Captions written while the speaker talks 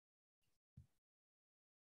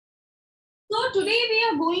today we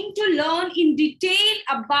are going to learn in detail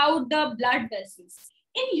about the blood vessels.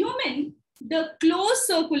 In human, the closed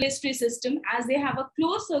circulatory system, as they have a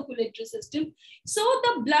closed circulatory system, so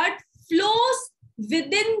the blood flows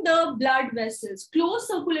within the blood vessels. Closed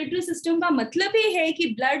circulatory system का मतलब ये है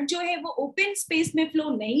कि blood जो है वो open space में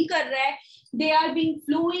flow नहीं कर रहा है. They are being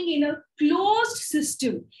flowing in a closed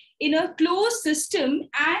system. In a closed system,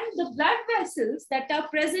 and the blood vessels that are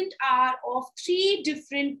present are of three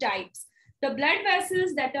different types. The blood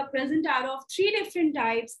vessels that are present are of three different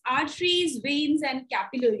types: arteries, veins, and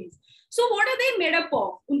capillaries. So what are they made up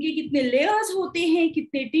of? उनके कितने layers होते हैं,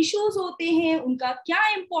 कितने tissues होते हैं, उनका क्या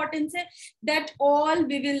importance है? That all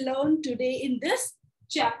we will learn today in this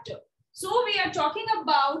chapter. So we are talking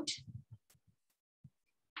about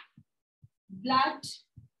blood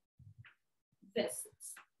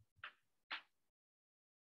vessels.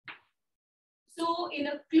 So in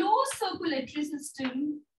a closed circulatory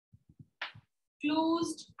system,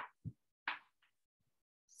 closed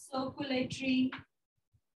circulatory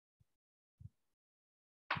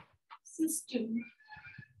system,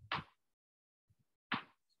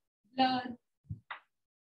 blood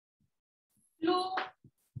flow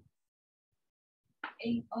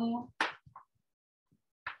in a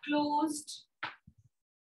closed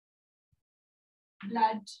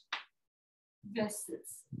blood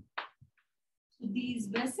vessels. So these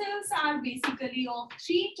vessels are basically of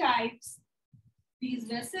three types. These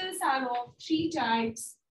vessels are of three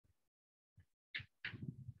types.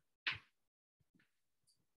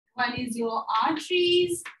 One is your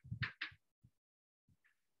arteries.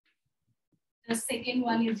 The second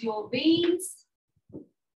one is your veins.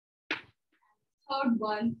 Third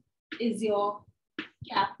one is your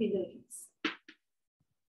capillaries.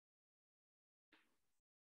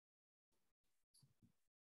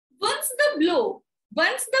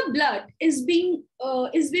 Once the blood is being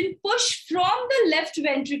pushed from the left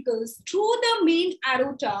ventricles through the main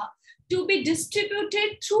aorta to be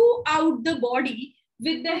distributed throughout the body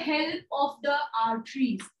with the help of the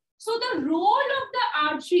arteries. So the role of the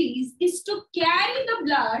arteries is to carry the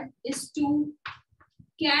blood, is to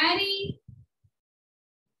carry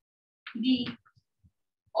the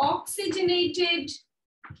oxygenated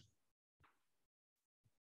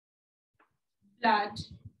blood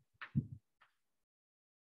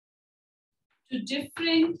to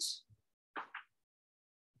different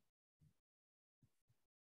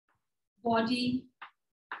body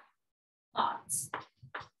parts,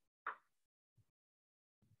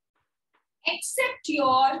 except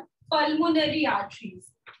your pulmonary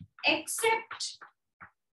arteries, except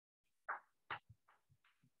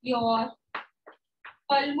your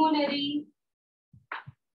pulmonary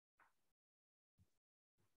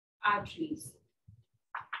arteries.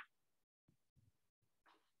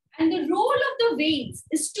 And the role of the veins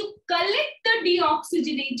is to collect the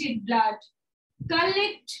deoxygenated blood,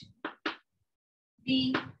 collect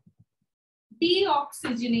the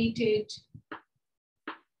deoxygenated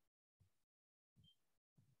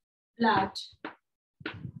blood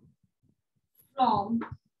from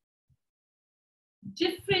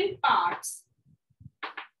different parts,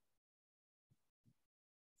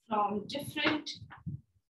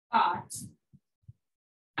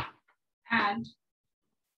 and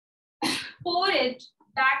pour it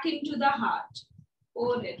back into the heart.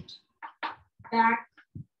 Pour it back.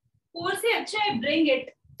 Pour se acha hai, bring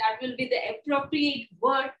it. That will be the appropriate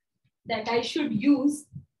word that I should use.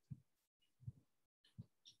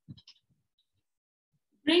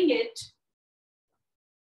 Bring it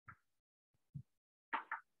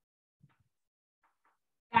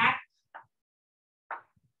back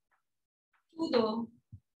to the heart.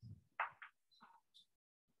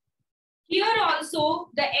 Here also,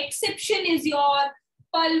 the exception is your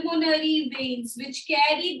pulmonary veins, which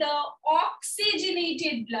carry the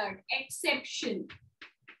oxygenated blood. Exception.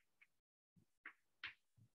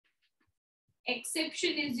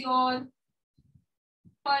 Exception is your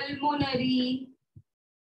pulmonary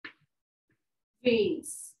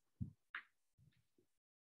veins,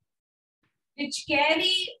 which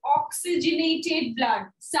carry oxygenated blood.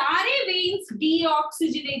 सारे veins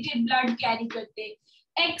deoxygenated blood carry करते,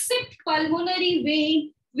 except pulmonary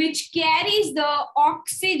vein, which carries the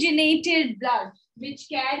oxygenated blood, which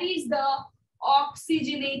carries the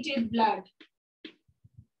oxygenated blood.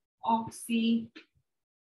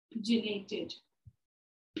 Oxygenated.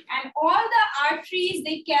 And all the arteries,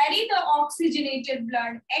 they carry the oxygenated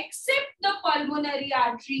blood, except the pulmonary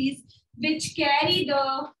arteries, which carry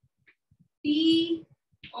the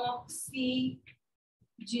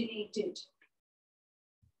deoxygenated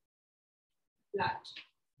blood.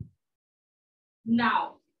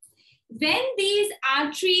 Now, when these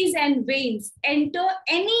arteries and veins enter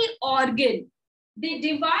any organ, they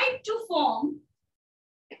divide to form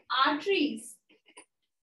arteries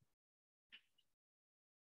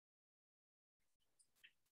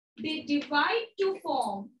divide to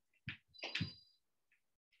form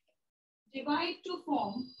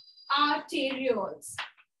arterioles.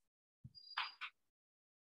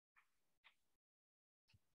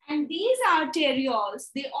 And these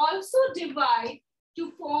arterioles, they also divide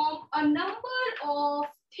to form a number of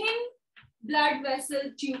thin blood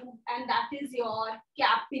vessel tube, and that is your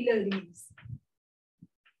capillaries.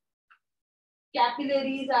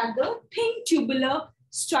 Capillaries are the thin tubular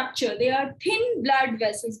structure. They are thin blood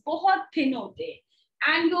vessels, बहुत thin होते हैं.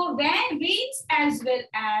 And your veins as well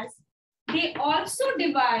as they also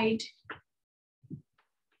divide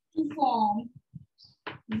to form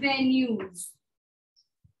venules.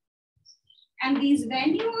 And these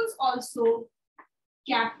venules also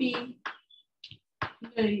capillaries.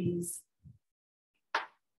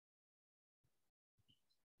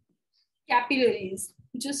 Capillaries.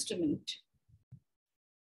 Just a minute.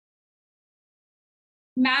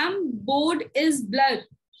 Ma'am, board is blood.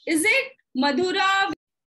 Is it, Madhura?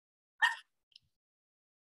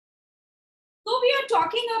 So we are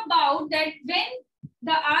talking about that when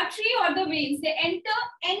the artery or the veins, they enter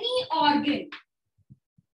any organ.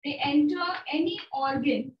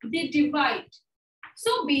 They divide.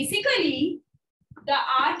 So basically, the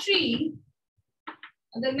artery,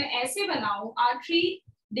 अगर मैं ऐसे बनाऊं, artery,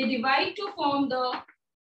 they divide to form the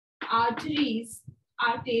arteries,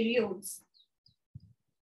 arterioles.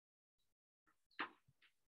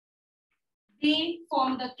 They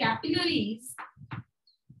form the capillaries.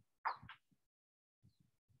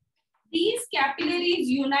 These capillaries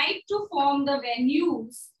unite to form the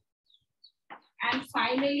venules. And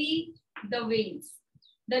finally, the veins,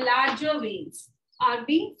 the larger veins are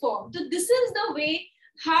being formed. So this is the way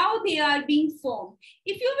how they are being formed.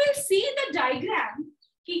 If you will see the diagram,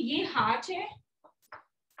 कि ये heart है,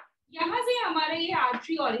 यहाँ से हमारा ये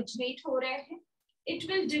artery originate हो रहे हैं. It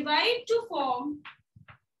will divide to form.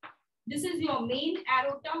 This is your main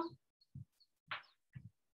aorta.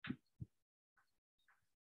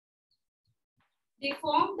 They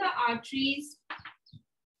form the arteries.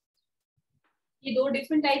 ये दो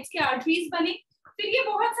different types के arteries बने, फिर ये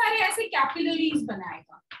बहुत सारे ऐसे capillaries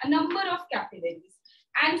बनाएगा, a number of capillaries,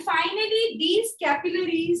 and finally these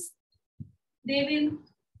capillaries, they will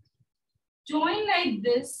join like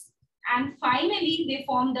this, and finally they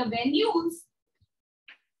form the venules,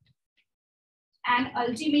 and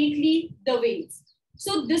ultimately the veins.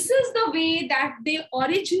 So this is the way that they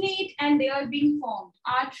originate and they are being formed: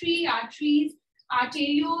 arteries,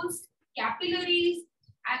 arterioles, capillaries.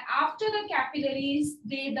 And after the capillaries,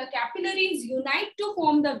 the capillaries unite to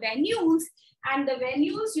form the venules, and the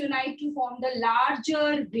venules unite to form the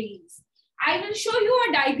larger veins. I will show you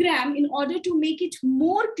a diagram in order to make it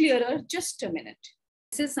more clearer. Just a minute.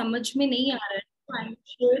 This is समझ में नहीं आ रहा है. I'm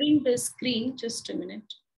sharing the screen. Just a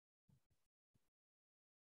minute.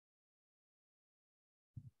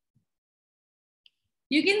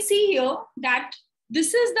 You can see here that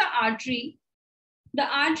this is the artery. The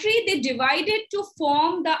artery, they divided to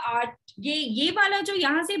form the ये वाला जो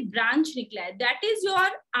यहाँ से branch निकला है, that is your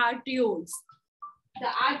arterioles. The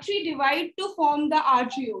artery divide to form the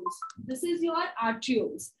arterioles. This is your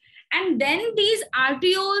arterioles. And then these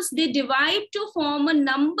arterioles, they divide to form a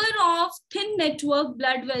number of thin network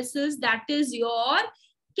blood vessels, that is your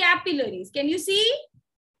capillaries. Can you see?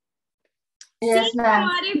 Yes, ma'am.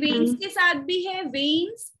 हमारे veins के साथ भी है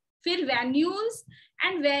veins, फिर venules,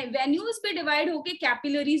 and venules पे divide होके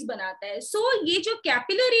capillaries बनाता है. So ये जो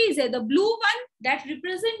capillaries है, the blue one that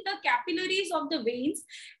represent the capillaries of the veins,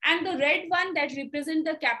 and the red one that represent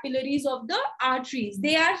the capillaries of the arteries.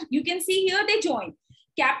 They are, you can see here, they join.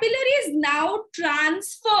 Capillaries now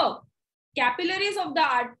transfer. Capillaries of the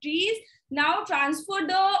arteries now transfer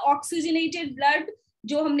the oxygenated blood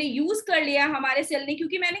जो हमने use कर लिया हमारे cell ने,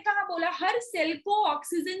 क्योंकि मैंने कहा बोला हर सेल को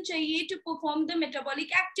ऑक्सीजन चाहिए to perform the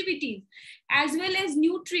metabolic activities as well as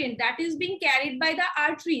nutrient that is being carried by the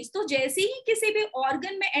arteries. तो जैसे ही किसी भी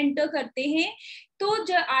ऑर्गन में एंटर करते हैं तो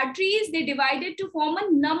arteries they divided to form a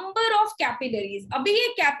number of capillaries. अभी ये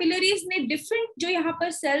कैपिलरीज ने डिफरेंट जो यहाँ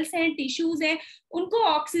पर सेल्स हैं, टिश्यूज हैं, उनको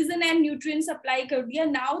ऑक्सीजन एंड न्यूट्रिएंट सप्लाई कर दिया.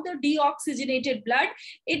 Now the deoxygenated blood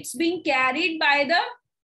it's being carried by the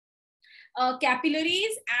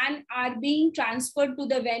capillaries and are being transferred to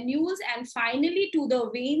the venules and finally to the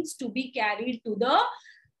veins to be carried to the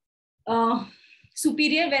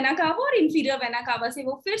superior vena cava और inferior vena cava से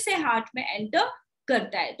वो फिर से heart में enter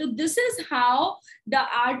करता है. तो this is how the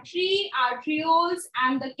artery, arterioles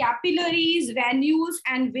and the capillaries, venules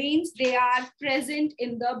and veins, they are present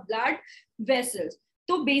in the blood vessels.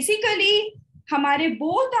 तो basically हमारे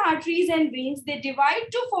both arteries and veins, they divide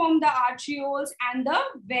to form the arterioles and the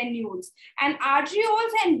venules, and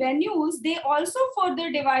arterioles and venules, they also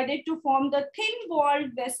further divided to form the thin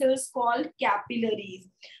walled vessels called capillaries.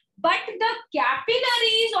 But the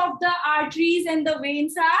capillaries of the arteries and the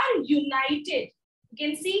veins are united. You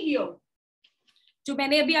can see here, जो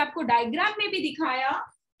मैंने अभी आपको diagram में भी दिखाया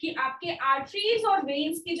कि आपके arteries और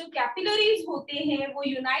वेन्स के जो कैपिलरीज होते हैं वो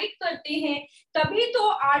यूनाइट करते हैं, तभी तो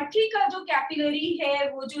आर्टरी का जो कैपिलरी है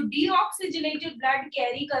वो जो डीऑक्सीजनेटेड ब्लड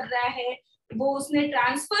कैरी कर रहा है वो उसने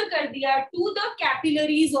ट्रांसफर कर दिया to the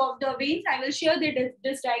capillaries of the veins. I will share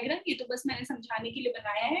this diagram, ये तो बस मैंने समझाने के लिए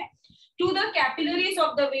बनाया है. To the capillaries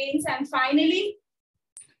of the veins and finally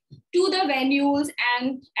to the venules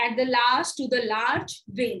and at the last to the large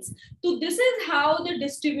veins. So this is how the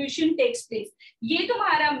distribution takes place. ये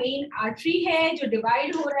तुम्हारा main artery है जो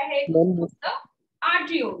divide हो रहा है the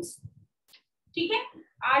arterioles. ठीक है?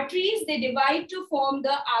 Arteries they divide to form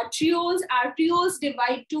the arterioles. Arterioles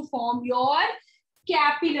divide to form your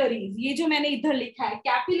capillaries. ये जो मैंने इधर लिखा है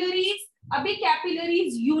capillaries. अभी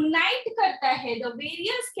capillaries unite करता है the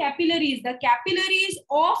various capillaries, the capillaries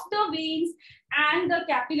of the veins and the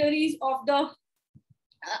capillaries of the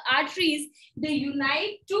arteries, they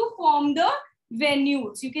unite to form the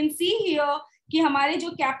venules. You can see here कि हमारे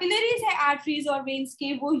जो capillaries है arteries और veins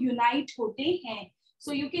के वो unite होते हैं.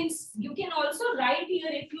 So you can also write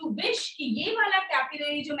here if you wish कि ये वाला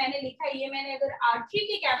capillary जो मैंने लिखा है ये मैंने अगर artery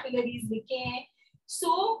के capillaries लिखे हैं,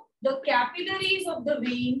 so the capillaries of the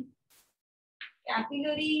vein,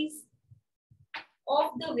 capillaries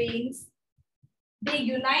of the veins, they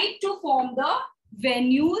unite to form the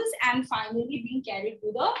venules and finally being carried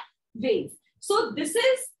to the veins. So this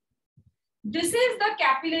is the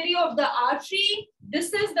capillary of the artery,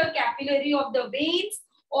 this is the capillary of the veins,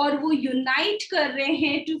 और वो unite कर रहे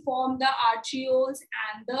हैं to form the arterioles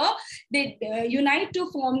and they unite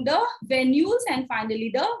to form the venules and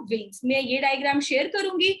finally the veins. मैं ये diagram share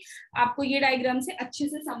करूंगी, आपको ये डायग्राम से अच्छे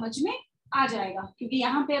से समझ में आ जाएगा क्योंकि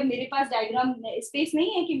यहाँ पे अब मेरे पास डायग्राम स्पेस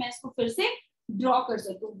नहीं है कि मैं इसको फिर से ड्रॉ कर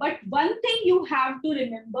सकूं. But one thing you have to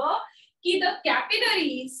remember कि the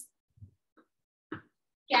capillaries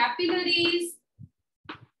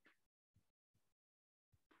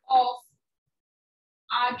of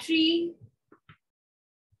artery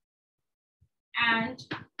and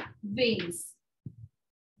veins,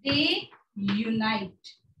 they unite.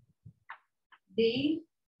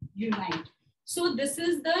 So this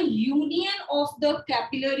is the union of the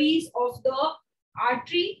capillaries of the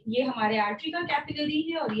artery. ये हमारे artery का capillary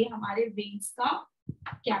है और ये हमारे veins का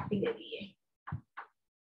capillary है.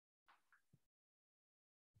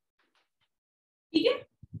 ठीक है?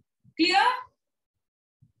 Clear?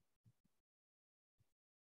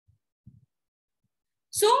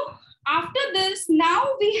 So after this, now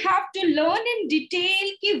we have to learn in detail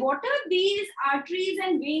कि what are these arteries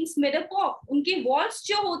and veins made up of. उनके walls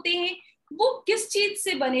जो होते हैं वो किस चीज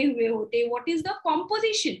से बने हुए होते हैं? What is the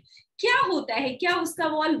composition? क्या होता है? क्या उसका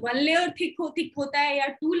wall 1 layer thick होता है या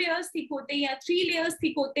 2 layers thick होते हैं या 3 layers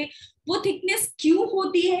thick होते हैं? वो thickness क्यों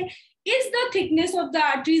होती है? Is the thickness of the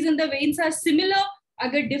arteries and the veins are similar?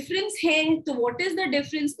 अगर डिफरेंस है तो व्हाट इज द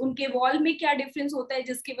डिफरेंस, उनके वॉल में क्या डिफरेंस होता है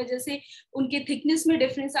जिसकी वजह से उनके थिकनेस में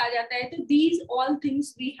डिफरेंस आ जाता है. तो these all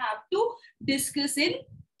things we have to discuss in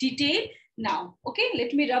detail now. Okay,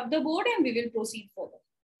 let me रब the board and we will proceed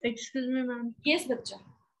further. Excuse me ma'am. Yes बच्चा.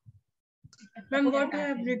 Ma'am what I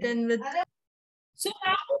have written with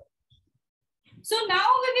So now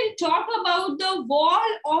we will talk about the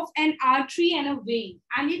wall of an artery and a vein,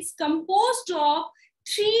 and it's composed of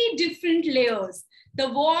 3 different layers. The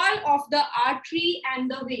wall of the artery and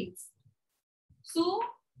the veins. So,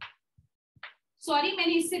 sorry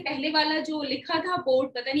मैंने इससे पहले वाला जो लिखा था board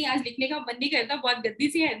पता नहीं आज लिखने का मन नहीं करता, बहुत गंदी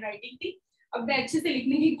सी हैंडराइटिंग थी. अब मैं अच्छे से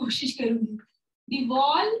लिखने की कोशिश करूंगी. The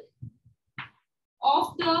wall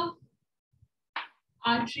of the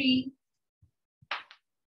artery and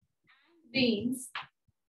veins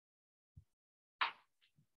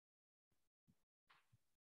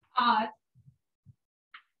are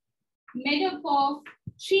made up of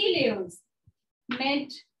 3 layers.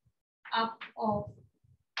 Made up of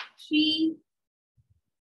 3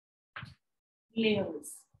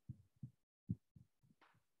 layers.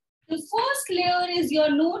 The first layer is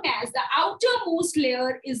known as, the outermost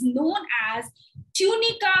layer is known as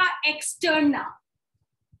tunica externa.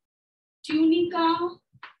 Tunica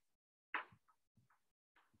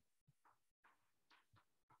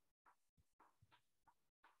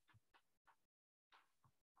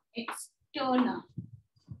externa.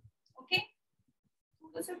 Okay,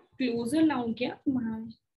 थोड़ा सा closure लाऊं क्या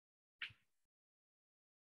तुम्हारा?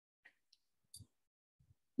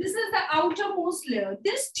 This is the outermost layer.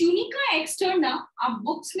 This tunica externa, आप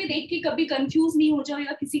books में देख के कभी कंफ्यूज नहीं हो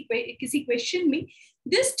जाएगा किसी क्वेश्चन में.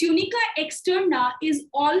 This tunica externa is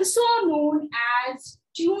also known as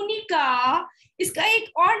tunica. इसका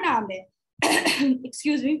एक और नाम है.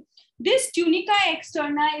 Excuse me. This tunica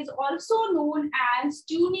externa is also known as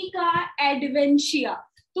tunica adventitia.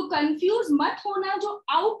 तो कंफ्यूज मत होना, जो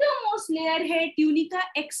outermost layer है tunica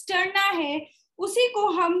externa है, उसी को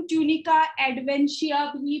हम tunica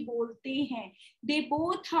adventitia भी बोलते हैं. They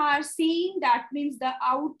both are same, that means the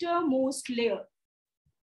outermost layer.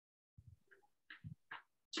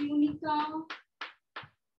 Tunica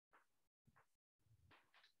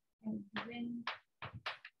adventitia.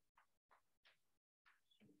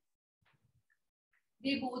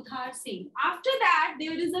 They both are same. After that,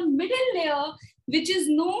 there is a middle layer which is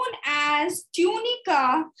known as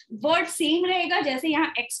tunica. Word same रहेगा, जैसे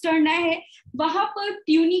यहाँ externa है, वहां पर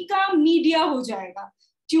tunica media हो जाएगा.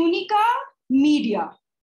 Tunica media.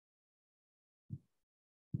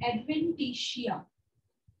 Adventitia.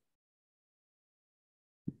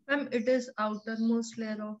 It is outermost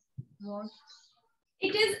layer of what?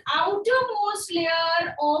 It is outermost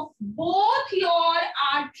layer of both your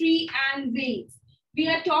artery and veins. We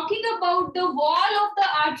are talking about the wall of the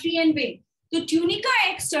artery and vein. So tunica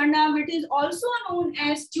externa, which is also known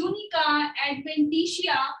as tunica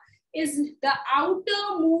adventitia, is the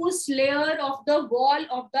outermost layer of the wall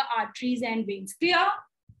of the arteries and veins. Clear?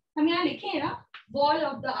 हम यहाँ लिखे हैं ना, wall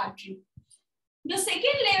of the artery. The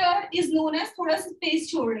second layer is known as, थोड़ा सा space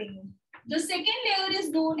छोड़ रही हूँ. The second layer is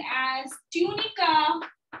known as tunica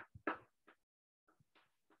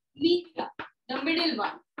media, the middle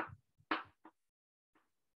one.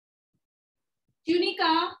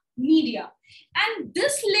 Tunica media, and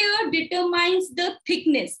this layer determines the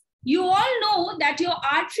thickness. You all know that your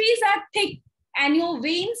arteries are thick and your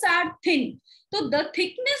veins are thin. So the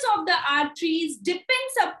thickness of the arteries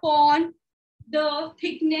depends upon the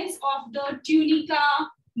thickness of the tunica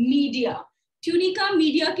media. Tunica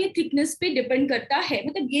media के thickness पे depend करता है,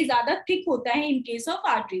 मतलब ये ज़्यादा thick होता है in case of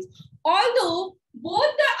arteries. Although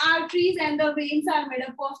both the arteries and the veins are made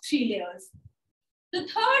up of 3 layers. The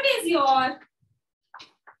third is your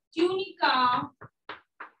tunica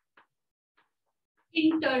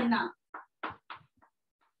interna.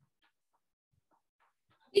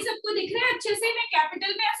 ये सबको दिख रहा है अच्छे से? मैं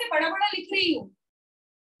कैपिटल में ऐसे बड़ा बड़ा लिख रही हूँ.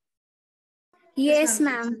 Yes,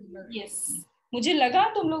 ma'am. Yes. मुझे लगा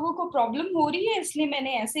तुम लोगों को प्रॉब्लम हो रही है, इसलिए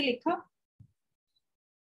मैंने ऐसे लिखा.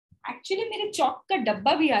 एक्चुअली मेरे चौक का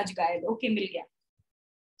डब्बा भी आज गायब. ओके, मिल गया.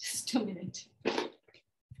 Just a minute.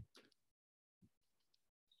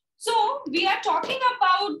 So we are talking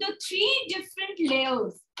about the 3 different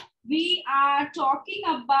layers. We are talking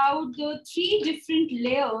about the 3 different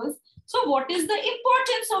layers. So what is the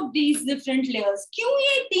importance of these different layers? क्यों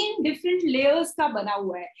ये 3 different layers का बना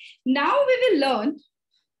हुआ है? Now we will learn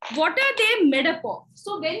what are they made up of.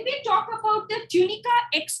 So when we talk about the tunica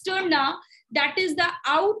externa, that is the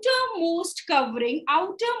outermost covering,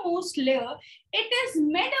 outermost layer, it is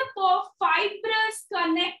made up of fibrous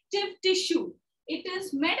connective tissue. It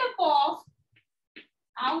is made up of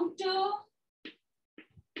outermost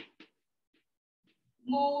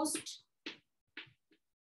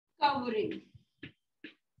covering.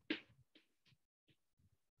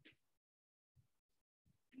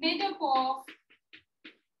 Made up of.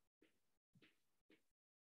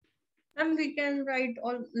 And we can write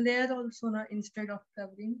all layer also na, instead of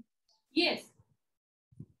covering. Yes.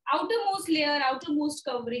 Outermost layer, outermost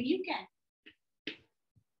covering, you can.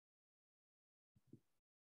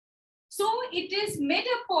 So it is made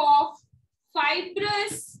up of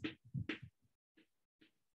fibrous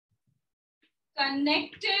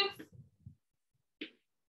connective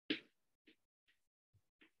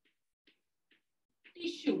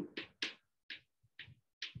tissue.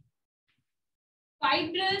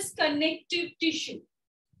 Fibrous connective tissue.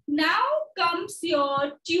 Now comes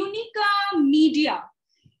your tunica media.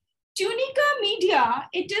 Tunica media,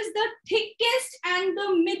 it is the thickest and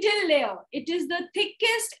the middle layer. It is the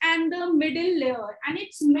thickest and the middle layer, and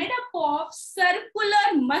it's made up of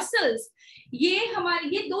circular muscles. ये हमारे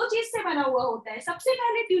ये 2 चीज से बना हुआ होता है. सबसे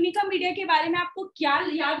पहले tunica media के बारे में आपको क्या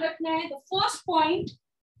याद रखना है? The first point,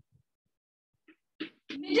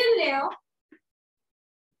 middle layer.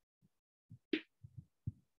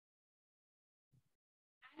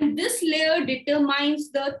 And this layer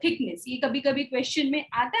determines the thickness. ये कभी कभी question में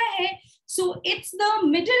आता है. So it's the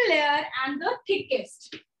middle layer and the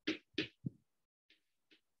thickest.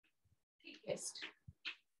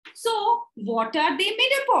 So what are they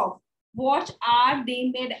made up of? What are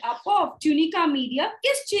they made up of? Tunica media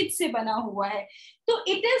किस चीज से बना हुआ है? तो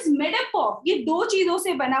it is made up of, ये दो चीजों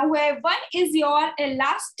से बना हुआ है. One is your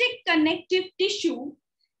elastic connective tissue,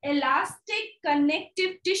 and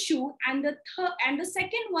the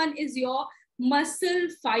second one is your muscle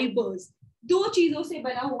fibers. दो चीजों से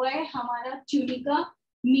बना हुआ है हमारा tunica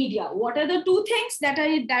media. What are the two things that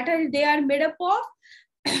they are made up of?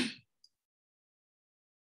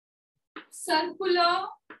 Circular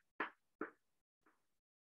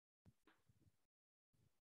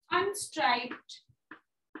unstriped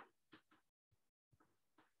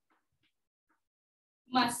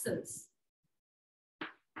muscles.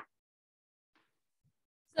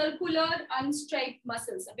 Circular अनस्ट्राइप्ड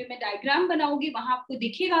muscles. अभी मैं diagram बनाऊंगी, वहां आपको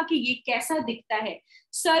दिखेगा कि ये कैसा दिखता है.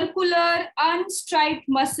 Circular अनस्ट्राइप्ड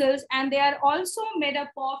muscles and they are also made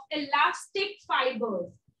up of elastic fibres,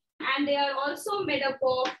 and they are also made up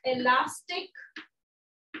of elastic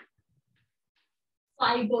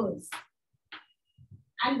fibers.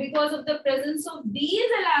 And because of the presence of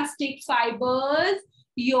these elastic fibers,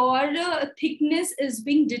 your thickness is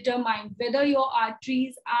being determined, whether your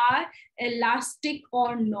arteries are elastic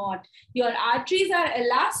or not. Your arteries are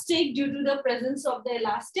elastic due to the presence of the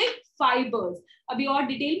elastic fibers. अभी और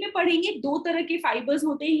detail में पढ़ेंगे. दो तरह के fibres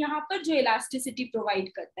होते हैं यहाँ पर जो इलास्टिसिटी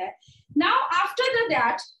प्रोवाइड करता है. Now after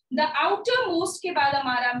that, the outermost के बाद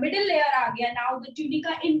हमारा middle layer आ गया. Now the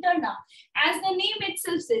tunica interna, as the name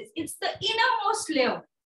itself says, it's the innermost layer.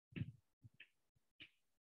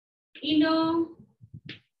 Innermost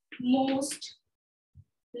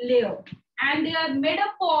layer, and they are made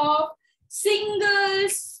up of single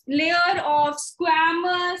layer of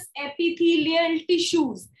squamous epithelial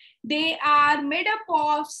tissues. They are made up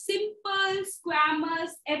of simple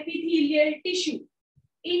squamous epithelial tissue.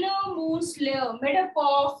 Innermost layer made up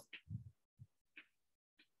of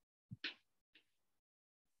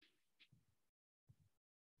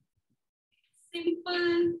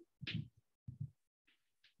simple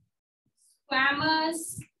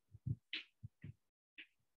squamous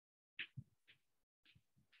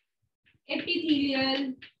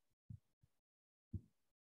epithelial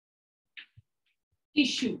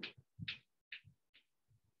tissue.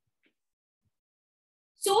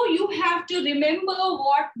 So you have to remember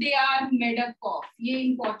what they are made up of. ये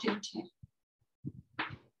important है.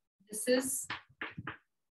 This is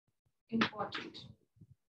important.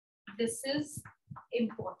 This is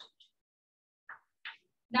important.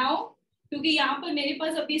 Now, क्योंकि यहाँ पर मेरे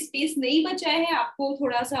पास अभी space नहीं बचा है, आपको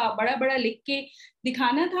थोड़ा सा बड़ा बड़ा लिख के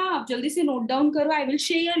दिखाना था. आप जल्दी से नोट डाउन करो. I will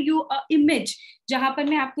share you a image जहां पर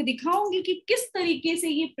मैं आपको दिखाऊंगी कि किस तरीके से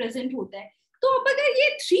ये प्रेजेंट होता है. तो अब अगर ये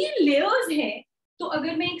 3 लेयर्स है, तो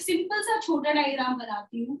अगर मैं एक सिंपल सा छोटा डायग्राम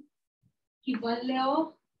बनाती हूँ कि 1 लेयर,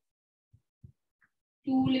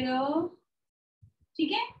 2 लेयर,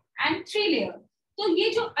 ठीक है, एंड 3 लेयर. तो ये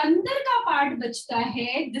जो अंदर का पार्ट बचता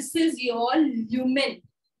है, this is your lumen.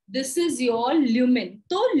 This is your lumen.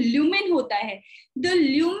 तो lumen होता है. The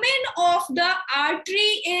lumen of the artery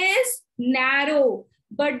is narrow,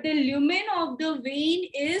 but the lumen of the vein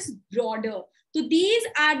is broader. So these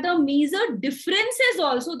are the major differences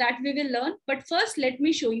also that we will learn. But first, let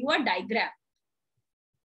me show you a diagram.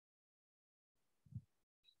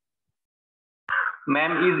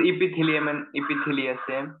 Ma'am, is epithelium and epithelia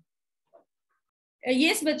same?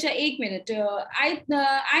 Yes, bacha, 1 minute.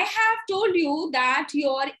 I have told you that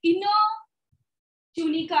your inner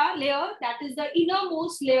tunica layer, that is the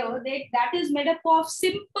innermost layer, that is made up of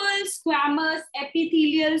simple squamous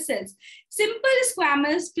epithelial cells. Simple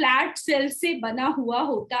squamous flat cells से बना हुआ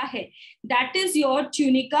होता है. That is your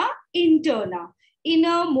tunica interna,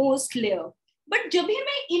 innermost layer. But जब भी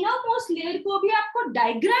मैं innermost layer को भी आपको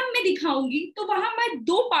डायग्राम में दिखाऊंगी, तो वहां मैं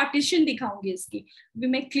 2 पार्टीशन दिखाऊंगी. इसकी भी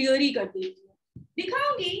मैं क्लियर ही कर देती हूँ.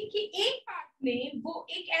 दिखाऊंगी कि एक पार्ट में वो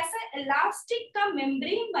एक ऐसा इलास्टिक का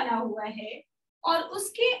मेम्ब्रेन बना हुआ है और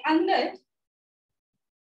उसके अंदर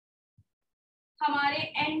हमारे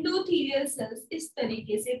एंडोथेलियल सेल्स इस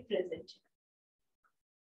तरीके से प्रेजेंट है.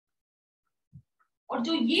 और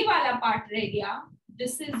जो ये वाला पार्ट रह गया,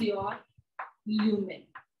 this is your lumen.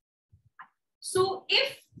 So if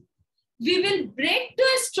we will break the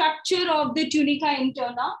structure of the tunica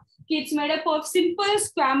interna, it's made up of simple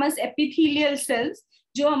squamous epithelial cells,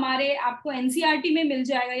 जो हमारे आपको एनसीईआरटी में मिल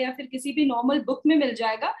जाएगा या फिर किसी भी नॉर्मल बुक में मिल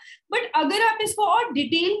जाएगा. बट अगर आप इसको और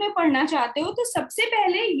डिटेल में पढ़ना चाहते हो, तो सबसे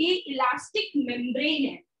पहले ये इलास्टिक मेम्ब्रेन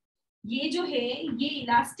है. ये जो है ये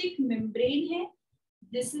इलास्टिक मेम्ब्रेन है.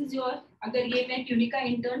 दिस इज योर, अगर ये मैं ट्यूनिका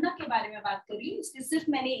इंटरना के बारे में बात कर रही हूँ, इसके सिर्फ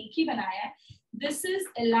मैंने एक ही बनाया है. This is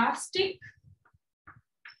elastic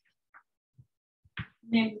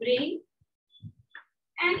membrane,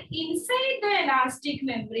 And inside the elastic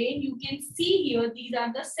membrane, you can see here, these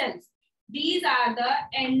are the cells. These are the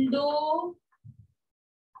endothelium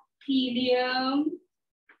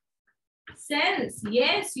cells.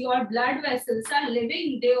 Yes, your blood vessels are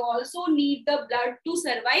living. They also need the blood to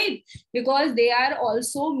survive because they are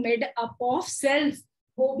also made up of cells.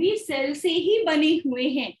 वो भी cell से ही बने हुए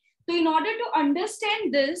हैं. So in order to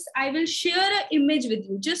understand this, I will share an image with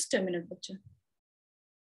you. Just a minute, बच्चा.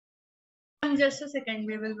 Just a second,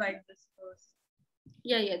 we will write this first.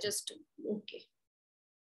 Yeah, just okay.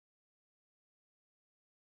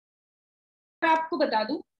 आपको बता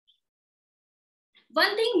दूं,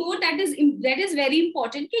 one thing more that is very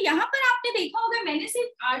important कि यहाँ पर आपने देखा होगा मैंने सिर्फ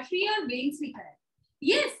artery और veins लिखा है.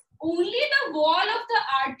 Yes, only the wall of the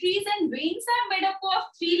arteries and veins are made up of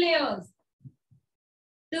 3 layers.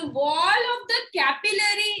 The wall of the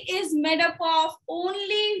capillary is made up of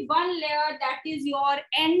only 1 layer, that is your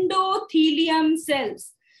endothelium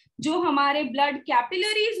cells. जो हमारे blood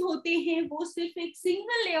capillaries होते हैं वो सिर्फ एक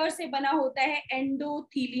single layer से बना होता है,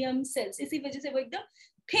 एंडोथीलियम सेल्स. इसी वजह से वो एकदम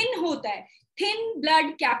थिन होता है, thin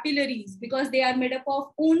blood capillaries, because they are made up of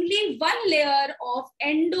only 1 layer of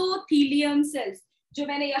endothelium cells. जो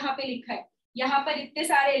मैंने यहाँ पे लिखा है, यहाँ पर इतने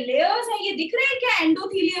सारे लेयर्स हैं, ये दिख रहे हैं क्या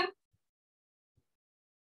एंडोथीलियम?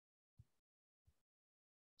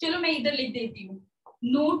 चलो मैं इधर लिख देती हूँ,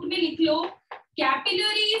 नोट में लिख लो,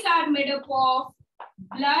 capillaries are made up of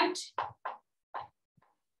blood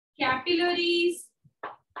capillaries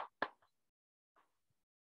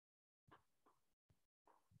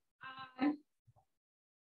are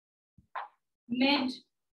made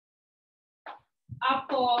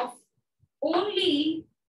up of only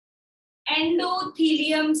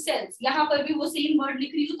endothelium cells. यहाँ पर भी वो सेम वर्ड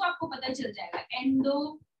लिख रही हूँ तो आपको पता चल जाएगा,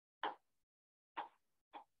 endothelium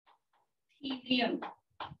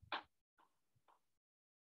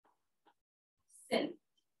cell.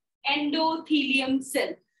 Endothelium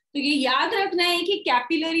cell. तो ये याद रखना है कि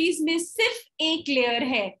कैपिलरीज में सिर्फ एक लेयर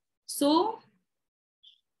है. सो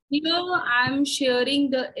here I am sharing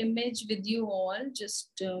the image with you all.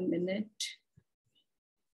 Just a minute.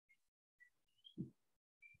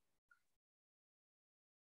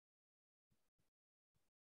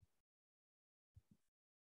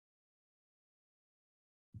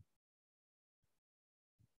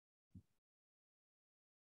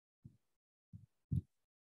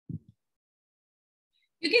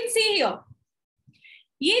 You can see here,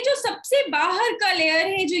 ये जो सबसे बाहर का लेयर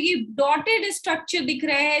है, जो ये डॉटेड स्ट्रक्चर दिख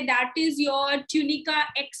रहा है, that is your tunica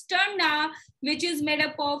externa, which is made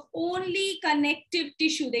up of only connective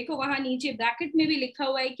tissue. देखो वहां नीचे ब्रैकेट में भी लिखा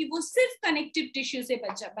हुआ है कि वो सिर्फ कनेक्टिव टिश्यू से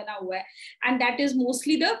बना हुआ है, and that is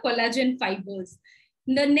mostly the collagen fibers.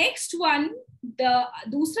 The next one, the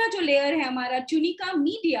दूसरा जो लेयर है हमारा tunica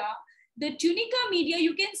media. The tunica media,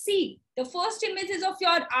 you can see the first image is of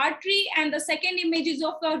your artery and the second image is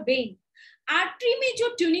of your vein. Artery में जो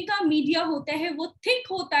tunica media होता है वो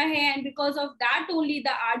thick होता है, and because of that only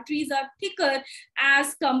the arteries are thicker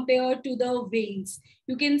as compared to the veins.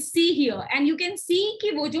 You can see here, and you can see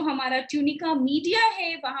कि वो जो हमारा tunica media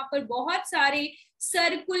है वहां पर बहुत सारे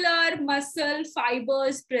circular muscle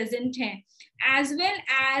fibers present हैं, as well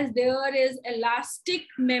as there is elastic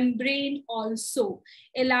membrane also.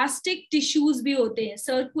 Elastic tissues भी होते हैं,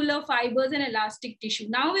 circular fibers and elastic tissue.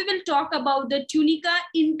 Now we will talk about the tunica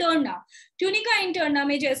interna. Tunica interna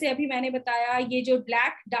में जैसे अभी मैंने बताया, ये जो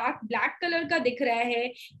dark black color का दिख रहा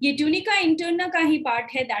है, ये tunica interna का ही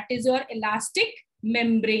part है, that is your elastic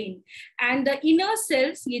membrane. And the inner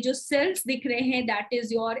cells, ये जो cells दिख रहे हैं, that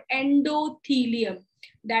is your endothelium.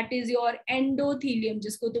 That is your endothelium,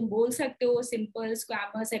 जिसको तुम बोल सकते हो simple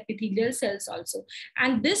squamous epithelial cells also.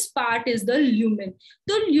 And this part is the lumen.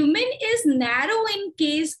 The lumen is narrow in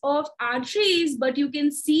case of arteries, but you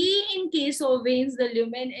can see in case of veins the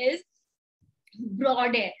lumen is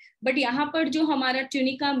broad है. But यहाँ पर जो हमारा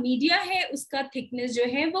tunica media है उसका thickness जो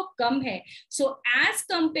है वो कम है. So as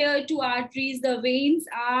compare to arteries the veins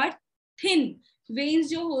are thin. Veins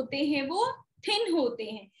जो होते हैं वो थिन होते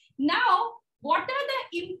हैं. Now what are the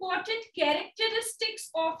important characteristics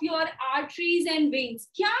of your arteries and veins?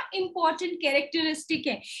 क्या important characteristic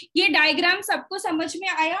है? ये डायग्राम सबको समझ में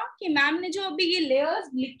आया कि मैम ने जो अभी ये लेयर्स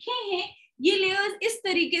लिखे हैं, ये लेयर्स इस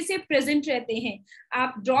तरीके से प्रेजेंट रहते हैं.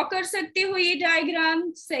 आप ड्रॉ कर सकते हो ये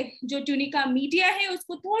डायग्राम से. जो ट्यूनिका मीडिया है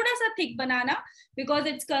उसको थोड़ा सा thick banana, because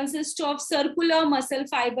it's consist of circular muscle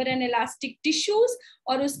fibre and elastic tissues,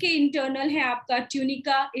 और उसके इंटरनल है आपका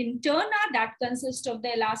tunica interna, that consist of the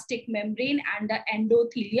elastic membrane and the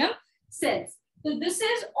endothelium sales. So this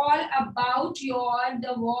is all about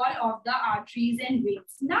the wall of the arteries and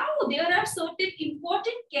veins. Now there are certain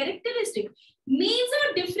important characteristics.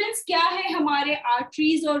 Major difference क्या है हमारे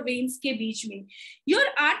arteries और veins के बीच में? Your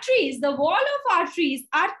arteries, the wall of arteries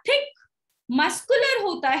are thick, muscular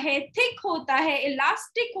होता है, thick होता है,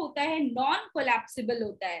 elastic होता है, non-collapsible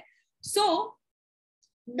होता है. So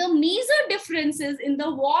the major differences in the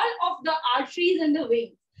wall of the arteries and the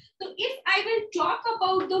veins. So if I will talk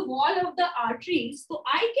about the wall of the arteries, so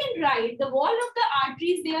I can write the wall of the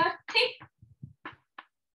arteries, they are thick.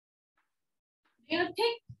 They are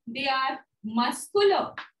thick. They are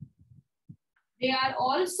muscular. They are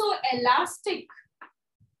also elastic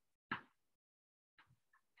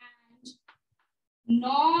and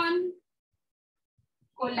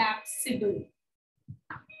non-collapsible.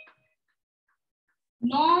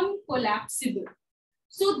 Non-collapsible.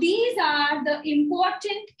 So these are the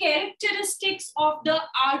important characteristics of the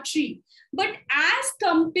artery. But as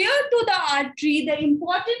compared to the artery, the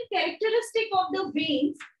important characteristic of the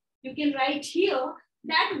veins, you can write here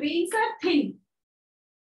that veins are thin.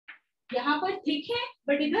 यहाँ पर thick है,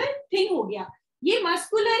 but इधर thin हो गया. ये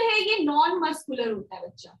muscular है, ये non-muscular होता है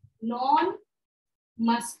बच्चा.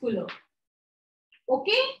 Non-muscular.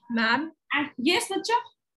 Okay? Ma'am? Yes, बच्चा?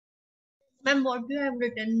 Ma'am, what you have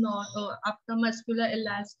written after muscular,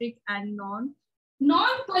 elastic and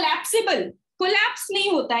non-collapsible. Collapse नहीं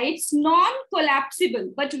होता, it's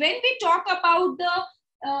non-collapsible. But when we talk about the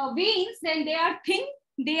veins, then they are thin,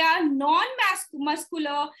 they are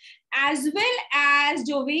non-muscular, as well as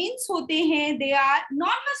जो veins होते हैं, they are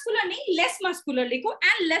non-muscular नहीं, less muscular लिखो,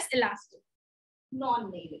 and less elastic. Non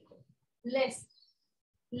नहीं लिखो,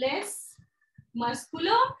 less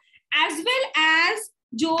muscular, as well as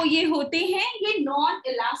जो ये होते हैं ये नॉन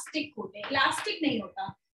इलास्टिक होते हैं. इलास्टिक नहीं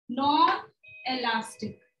होता, नॉन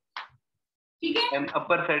इलास्टिक. ठीक है?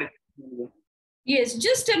 Upper side. Yes,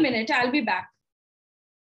 just a minute, I'll be back.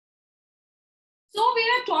 So we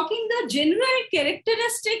are talking the general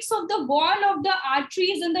characteristics of the wall of the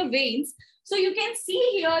arteries and the veins. So you can see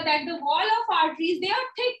here that the wall of arteries, they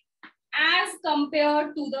are thick as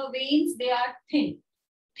compared to the veins, they are thin.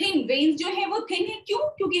 Thin veins जो है वो thin है. क्यों?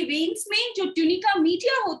 क्योंकि veins में जो tunica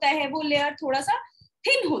media होता है वो लेयर थोड़ा सा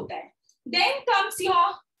थिन होता है. Then comes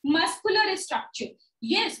your muscular structure.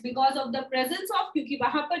 Yes, because of the presence of, क्योंकि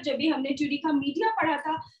वहां पर जब भी हमने ट्यूनिका मीडिया पढ़ा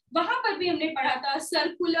था वहां पर भी हमने पढ़ा था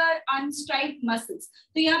सर्कुलर अनस्ट्राइप्ड मसल्स.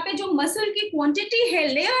 तो यहाँ पे जो मसल की क्वांटिटी है,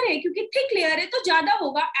 लेयर है, क्योंकि थिक लेयर है तो ज्यादा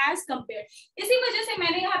होगा एज कंपेयर. इसी वजह से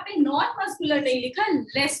मैंने यहाँ पे नॉन मस्कुलर नहीं लिखा,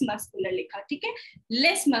 लेस मस्कुलर लिखा. ठीक है,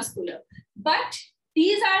 less muscular. But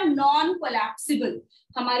These are non-collapsible.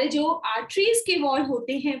 हमारे जो arteries के wall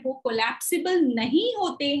होते हैं वो collapsible नहीं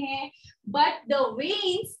होते हैं, but the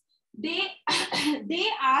veins they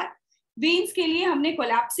are, veins के लिए हमने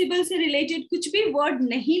collapsible से related कुछ भी word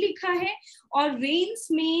नहीं लिखा है. और veins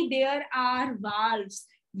में there are valves.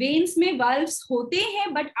 Veins में valves होते हैं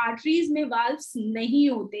but arteries में valves नहीं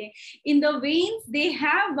होते. In the veins they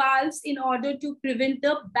have valves in order to prevent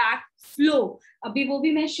the backflow. अभी वो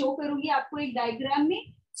भी मैं show करूंगी आपको एक diagram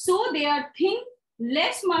में. So they are thin,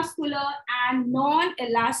 less muscular and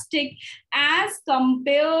non-elastic as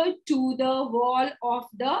compared to the wall of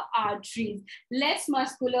the arteries. Less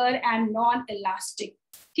muscular and non-elastic.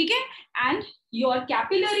 ठीक है? And your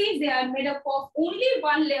capillaries, they are made up of only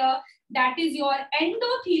one layer, that is your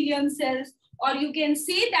endothelium cells, or you can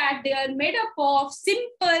say that they are made up of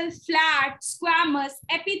simple, flat, squamous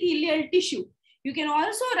epithelial tissue. You can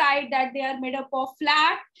also write that they are made up of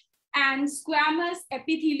flat and squamous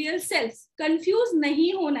epithelial cells. Confuse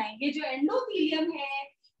नहीं होना है. ये जो endothelium है,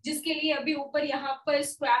 जिसके लिए अभी ऊपर यहाँ पर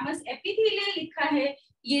squamous epithelial लिखा है,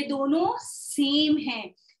 ये दोनों same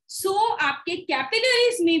हैं. So आपके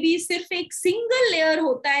कैपिलरीज में भी सिर्फ एक सिंगल लेयर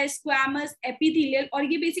होता है स्क्वामस एपिथेलियल, और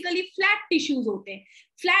ये बेसिकली फ्लैट टिश्यूज होते हैं,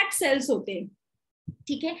 फ्लैट सेल्स होते हैं.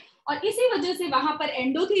 ठीक है, और इसी वजह से वहां पर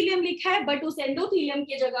एंडोथेलियम लिखा है, बट उस एंडोथेलियम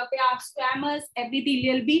की जगह पे आप स्क्वामस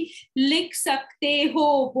एपिथेलियल भी लिख सकते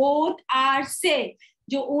हो. Both are same.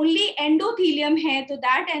 जो ओनली एंडोथेलियम है तो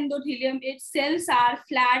that endothelium it's sales are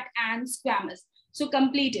flat and squamous. So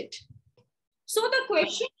complete it. So the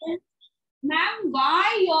question is, ma'am,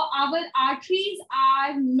 why our arteries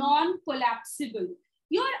are non-collapsible?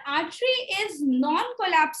 Your artery is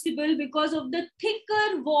non-collapsible because of the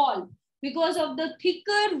thicker wall,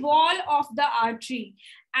 of the artery.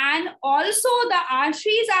 And also the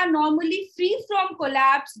arteries are normally free from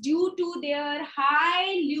collapse due to their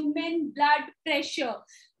high lumen blood pressure.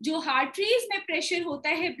 जो arteries में pressure होता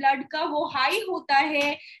है blood का वो high होता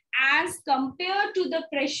है as compared to the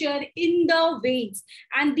pressure in the veins.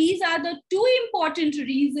 And these are the two important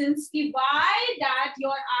reasons why that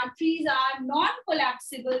your arteries are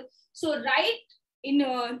non-collapsible. So write in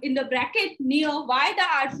the bracket near why the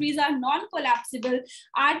arteries are non-collapsible.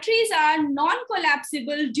 Arteries are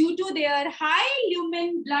non-collapsible due to their high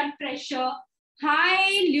lumen blood pressure,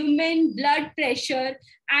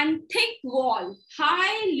 and thick wall,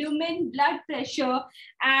 high lumen blood pressure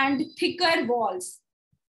and thicker walls.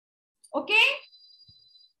 Okay?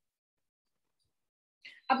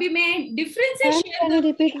 अभी मैं differences share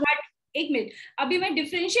करूंगी, एक minute, अभी मैं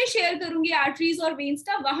differentiate share करूंगी arteries और veins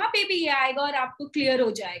का, वहां पे भी ये आएगा और आपको क्लियर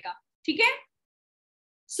हो जाएगा, ठीक है?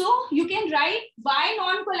 So you can write why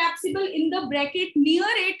non-collapsible in the bracket.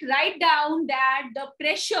 Near it, write down that the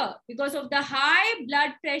pressure, because of the high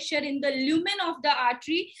blood pressure in the lumen of the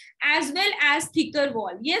artery as well as thicker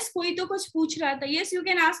wall. Yes, कोई तो कुछ पूछ रहा था. Yes, you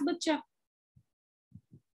can ask बच्चा.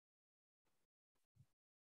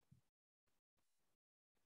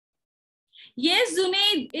 Yes,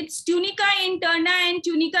 Zunaid, it's tunica interna and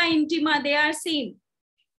tunica intima. They are same.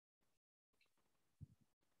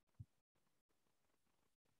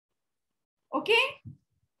 Okay.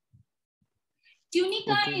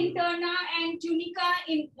 Tunica interna and tunica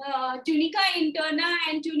interna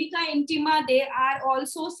and tunica intima, they are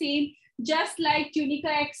also same, just like tunica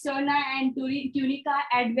externa and tunica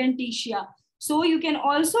adventitia. So you can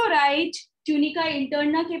also write tunica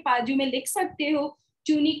interna के बाजू में लिख सकते हो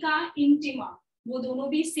tunica intima, वो दोनों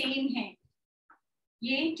भी same हैं.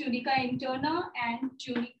 ये tunica interna and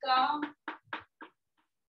tunica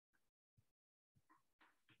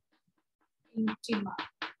intima,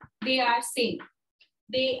 they are same.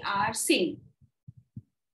 They are same.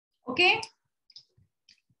 Okay.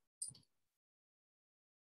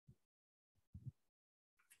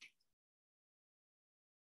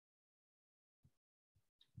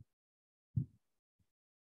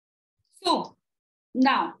 So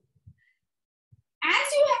now,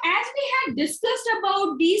 as we had discussed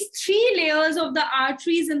about these three layers of the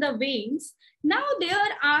arteries and the veins, now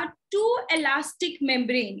there are two elastic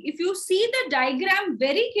membrane. If you see the diagram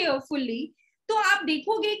very carefully, तो आप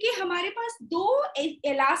देखोगे कि हमारे पास दो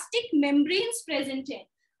elastic membranes present हैं.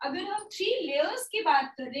 अगर हम three layers की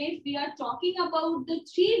बात करें, we are talking about the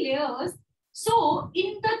three layers. So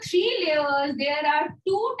in the three layers, there are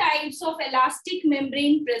two types of elastic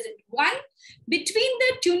membrane present. One between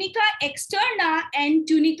the tunica externa and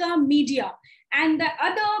tunica media, and the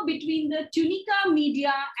other between the tunica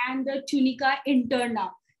media and the tunica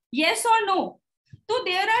interna. Yes or no? So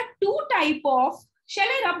there are two type of. Shall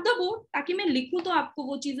I rub the board ताकि मैं लिखूं तो आपको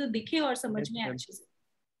वो चीजें दिखे और समझ में अच्छे से.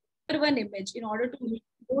 For one image in order to make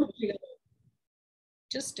it more clear.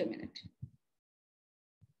 Just a minute.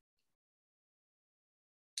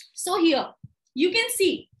 So here you can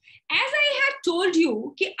see, as I had told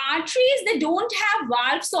you, कि arteries they don't have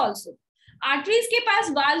valves also. Arteries के पास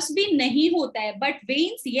valves भी नहीं होता है, but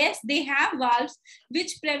veins, yes, they have valves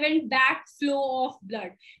which prevent backflow of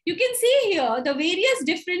blood. You can see here the various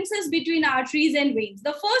differences between arteries and veins.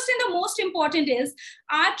 The first and the most important is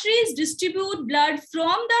arteries distribute blood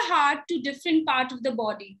from the heart to different parts of the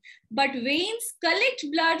body, but veins collect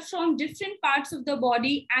blood from different parts of the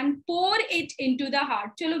body and pour it into the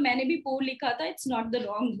heart. चलो मैंने भी pour लिखा था, it's not the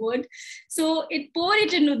wrong word. So it pour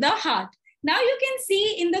it into the heart. Now you can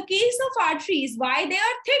see in the case of arteries why they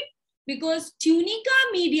are thick, because tunica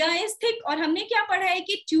media is thick. और हमने क्या पढ़ा है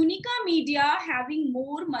कि tunica media having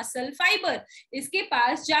more muscle fiber, इसके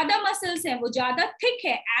पास ज्यादा muscles हैं, वो ज्यादा thick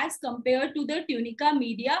है as compared to the tunica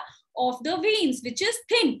media of the veins, which is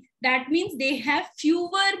thin. That means they have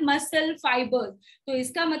fewer muscle fibers. तो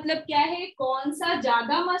इसका मतलब क्या है, कौन सा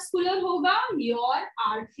ज्यादा muscular होगा? Your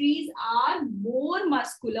arteries are more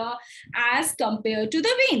muscular as compared to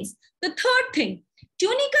the veins. The third thing,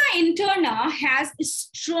 tunica interna has a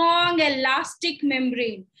strong elastic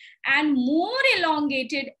membrane and more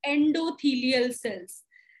elongated endothelial cells.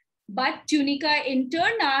 But tunica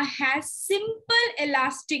interna has simple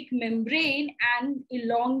elastic membrane and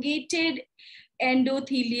elongated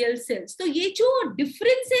endothelial cells. तो ये जो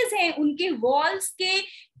differences हैं उनके walls के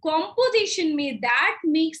composition में, that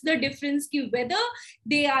makes the difference कि whether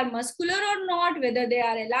they are muscular or not, whether they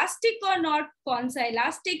are elastic or not, कौन सा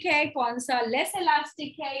elastic है, कौन सा less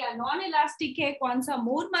elastic है या non elastic है, कौन सा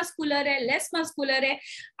more muscular है, less muscular है.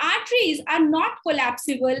 Arteries are not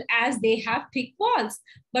collapsible as they have thick walls,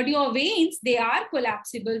 but your veins, they are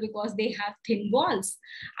collapsible because they have thin walls.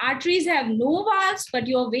 Arteries have no valves, but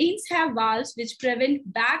your veins have valves which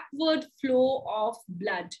prevent backward flow of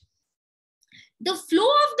blood. The flow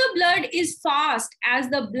of the blood is fast as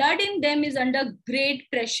the blood in them is under great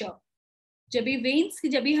pressure. जब भी veins की,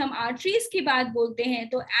 जब भी हम arteries की बात बोलते हैं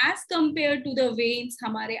तो as compare to the veins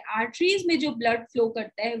हमारे आर्टरीज में जो ब्लड फ्लो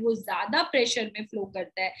करता है वो ज्यादा प्रेशर में फ्लो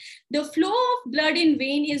करता है. The flow of blood in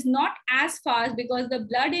when is not as fast because the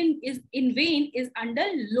blood in when is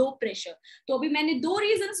under low pressure. तो अभी मैंने 2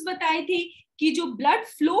 रीजंस बताए थे कि जो ब्लड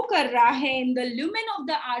फ्लो कर रहा है in the lumen of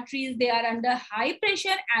the arteries they are under high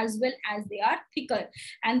pressure as well as they are thicker,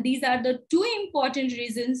 and these are the 2 important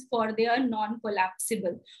reasons for they are non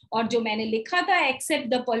collapsible. और जो मैंने लिखा था, accept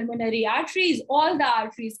the pulmonary arteries all the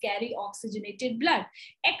arteries carry oxygenated blood,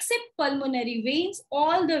 accept pulmonary veins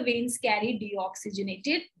all the veins carry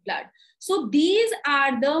deoxygenated blood. So these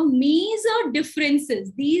are the major differences.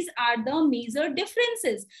 These are the major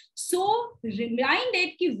differences. So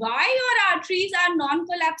reminded ki why your arteries are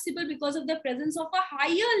non-collapsible because of the presence of a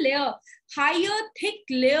higher layer, higher thick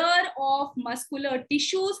layer of muscular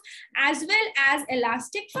tissues as well as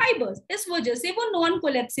elastic fibers. इस वजह से वो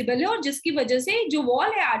non-collapsible है और जिसकी वजह से जो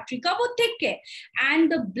wall है artery का वो thick है.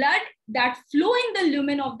 And the blood that flow in the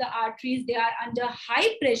lumen of the arteries, they are under high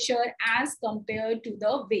pressure as compared to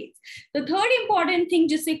the veins. The third important thing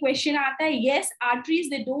जिससे question आता है, yes, arteries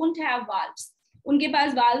they don't have valves. उनके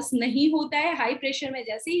पास valves नहीं होता है. High pressure में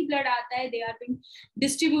जैसे ही blood आता है they are being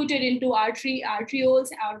distributed into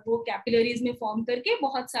arterioles और वो कैपिलरीज में फॉर्म करके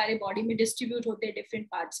बहुत सारे बॉडी में डिस्ट्रीब्यूट होते हैं डिफरेंट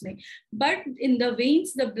पार्ट्स में. But in the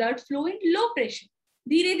veins the blood flow in low pressure,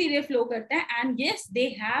 धीरे धीरे फ्लो करता है. And yes, they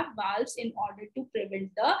have valves in order to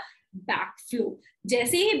prevent the back flow.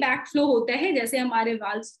 जैसे ही बैक फ्लो होता है, जैसे हमारे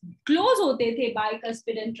वाल्व्स क्लोज होते थे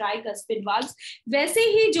बाइकस्पिड एंड ट्राइकस्पिड वाल्व्स, वैसे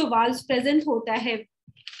ही जो वाल्व्स प्रेजेंट होता है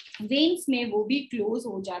वेन्स में वो भी क्लोज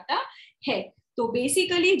हो जाता है. तो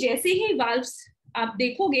बेसिकली जैसे ही वाल्व्स आप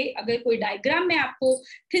देखोगे, अगर कोई डायग्राम में आपको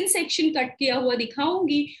थिन सेक्शन कट किया हुआ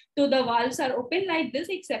दिखाऊंगी तो the valves are open like this,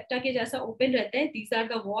 एक सेप्टा के जैसा ओपन रहता है. These are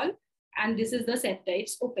the wall and this is the septa,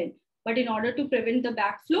 it's open. But in order to prevent the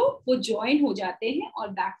back flow वो ज्वाइन हो जाते हैं और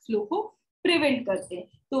बैक फ्लो को प्रिवेंट करते हैं.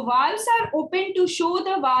 तो valves are open to show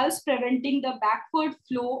the valves preventing the backward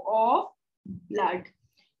flow of blood.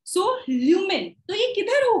 So lumen, तो ये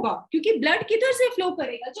किधर होगा, क्योंकि ब्लड किधर से फ्लो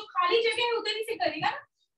करेगा, जो खाली जगह है उधर ही से करेगा ना.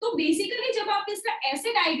 तो बेसिकली जब आप इसका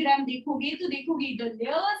ऐसे डायग्राम देखोगे तो देखोगे द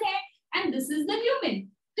लेयर्स है and this is the lumen.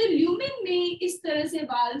 तो ल्यूमेन में इस तरह से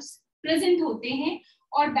वाल्व्स प्रेजेंट होते हैं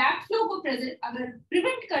और बैक फ्लो को अगर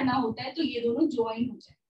प्रिवेंट करना होता है तो ये दोनों ज्वाइन हो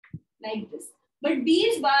जाए like this. But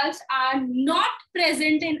these valves are not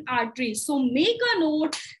present in arteries. So make a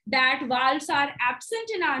note that valves are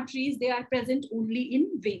absent in arteries. They are present only in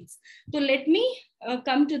veins. So let me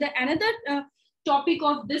come to the another topic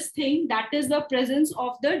of this thing, that is the presence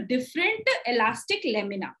of the different elastic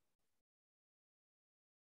lamina.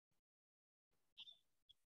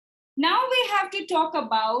 Now we have to talk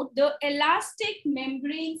about the elastic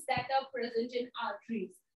membranes that are present in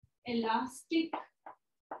arteries. Elastic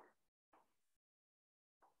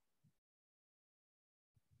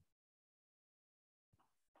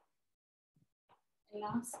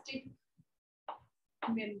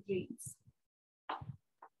membranes.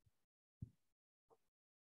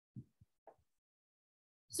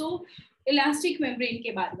 So elastic membrane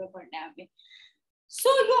के बारे में पढ़ना है हमें. So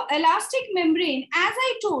your elastic membrane, as I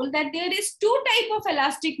told that there is 2 type of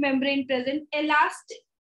elastic membrane present.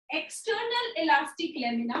 External elastic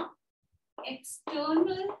lamina,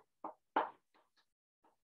 external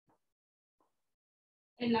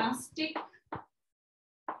elastic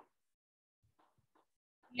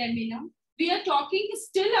lamina. We are talking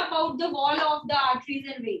still about the wall of the arteries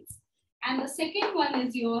and veins. And the second one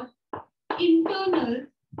is your internal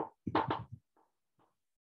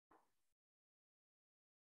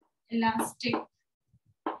elastic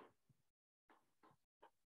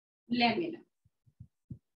lamina.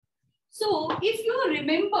 So if you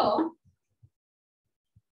remember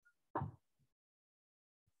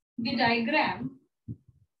the diagram,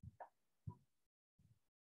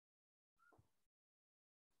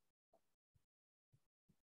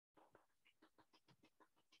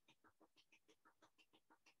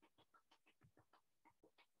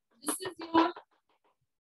 this is your,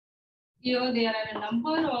 here there are a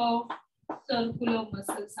number of circular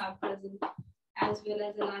muscles are present as well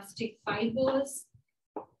as elastic fibers.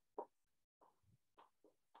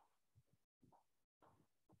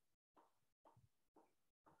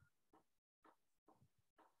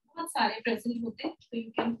 बहुत सारे present होते हैं, so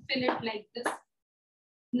you can fill it like this.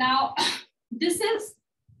 Now this is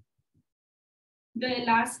the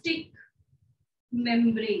elastic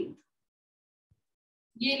membrane.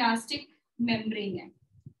 ये elastic membrane है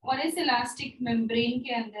और इस elastic membrane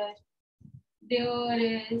के अंदर there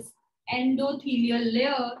is endothelial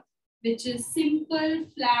layer, which is simple,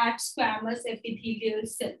 flat, squamous epithelial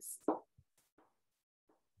cells.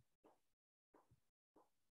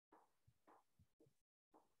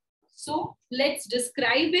 So let's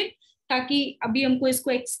describe it, ताकि अभी हमको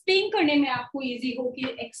इसको एक्सप्लेन करने में आपको इजी हो कि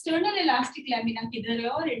एक्सटर्नल इलास्टिक लैमिना किधर है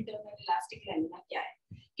और इंटरनल इलास्टिक लैमिना क्या है,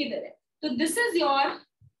 किधर है. तो this is your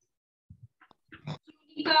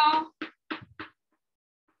tunica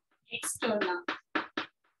externa.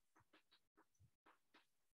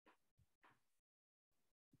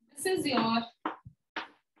 This is your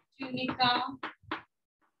tunica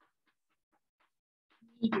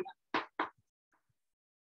media.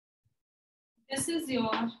 This is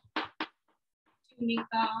your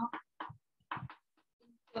tunica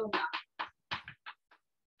interna.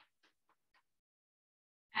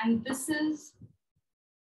 And this is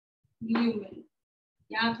lumen.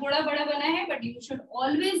 यहाँ थोड़ा बड़ा बना है, but you should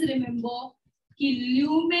always remember कि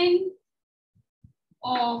lumen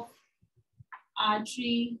of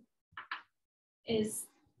artery is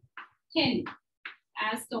thin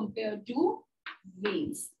as compared to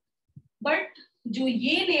veins. But जो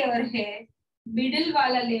ये layer है, middle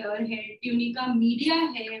वाला लेयर है, ट्यूनिका मीडिया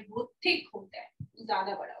है, वो थिक होता है,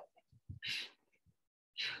 ज्यादा बड़ा होता है.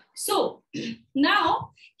 So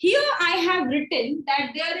now here I have written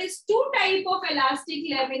that there is two type of elastic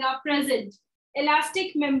lamina present,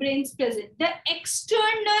 elastic membranes present. The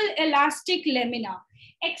external elastic lamina.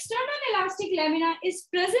 External elastic lamina is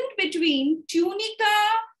present between tunica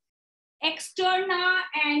externa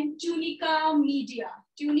and tunica media.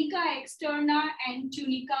 Tunica externa and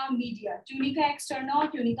tunica media. Tunica externa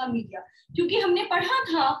और tunica media. क्योंकि हमने पढ़ा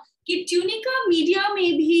था कि tunica media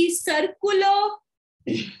में भी circular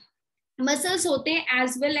muscles होते हैं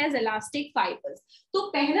as well as elastic fibres. तो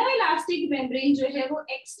पहला इलास्टिक मेम्ब्रेन जो है वो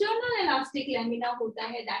एक्सटर्नल इलास्टिक लैमिना होता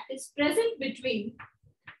है, that is present between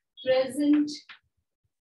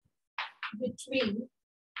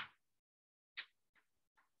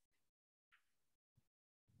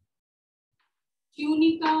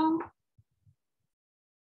tunica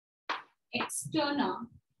externa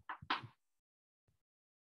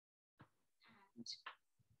and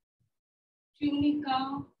tunica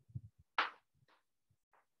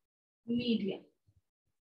media.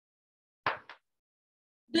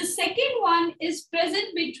 The second one is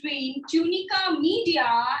present between tunica media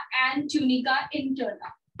and tunica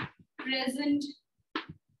interna. Present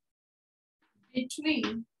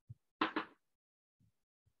between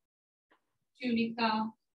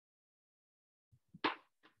tunica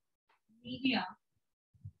media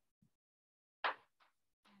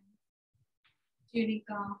and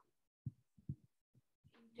tunica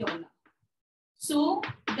interna. So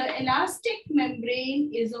the elastic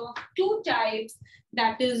membrane is of two types,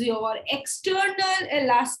 that is your external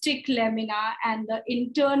elastic lamina and the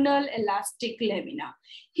internal elastic lamina.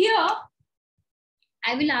 Here,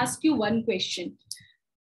 I will ask you one question.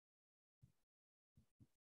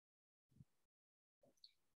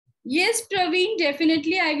 Yes, Praveen,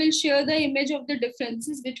 definitely I will share the image of the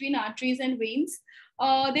differences between arteries and veins.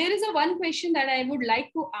 There is one question that I would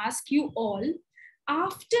like to ask you all.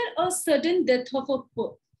 After a sudden death of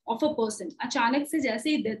a person, अचानक से जैसे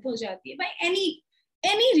ही death हो जाती है by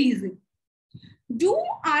any reason, do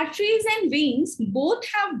arteries and veins both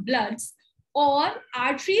have bloods, or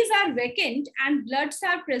arteries are vacant and bloods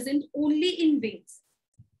are present only in veins?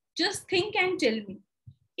 Just think and tell me.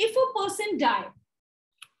 If a person die,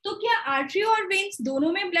 तो क्या artery और veins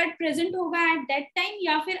दोनों में blood present होगा at that time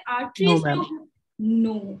या फिर arteries में?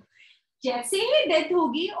 No. जैसे ही डेथ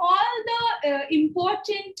होगी all the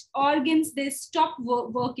important organs they stop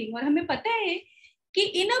working. और हमें पता है कि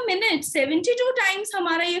in a minute 72 times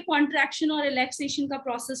हमारा ये contraction और relaxation का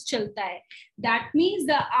process चलता है. That means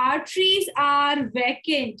the arteries are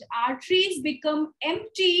vacant. Arteries become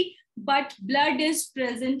empty, but blood is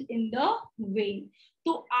present in the vein.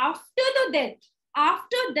 So after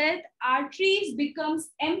death, arteries becomes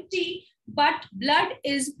empty, but blood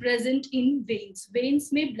is present in veins.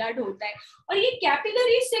 Veins में blood होता है. और ये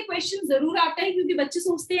capillaries से question जरूर आता है, क्योंकि बच्चे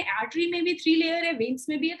सोचते हैं artery में भी 3 layer है, veins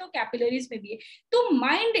में भी है, तो capillaries में भी है. तो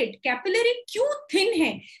mind it, capillary क्यों thin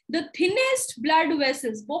है? The thinnest blood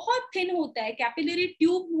vessels बहुत thin होता है. Capillary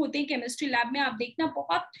tube होते हैं chemistry lab में, आप देखना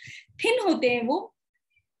बहुत thin होते हैं, वो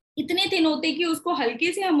इतने थिन होते हैं कि उसको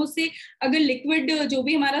हल्के से हम उससे अगर लिक्विड जो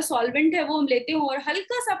भी हमारा सॉल्वेंट है वो हम लेते हो और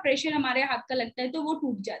हल्का सा प्रेशर हमारे हाथ का लगता है तो वो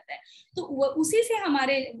टूट जाता है. तो उसी से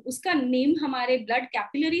हमारे उसका नेम हमारे ब्लड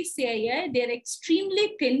कैपिलरी से आया है. They are extremely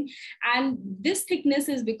thin and this thickness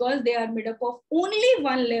is because they are made up of only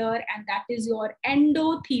one layer and that is your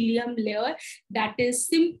endothelium layer, that is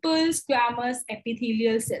simple squamous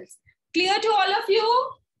epithelial cells. Clear to all of you?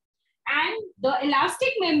 And the elastic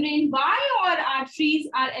membrane, why our arteries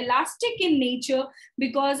are elastic in nature?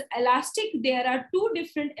 Because elastic, there are two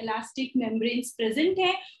different elastic membranes present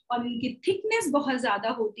है और इनकी thickness बहुत ज़्यादा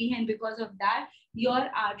होती है, and because of that your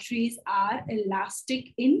arteries are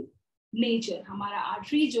elastic in nature. हमारा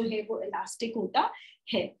artery जो है वो elastic होता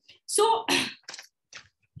है. So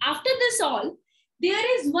after this all, there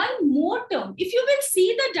is one more term. If you will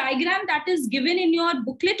see the diagram that is given in your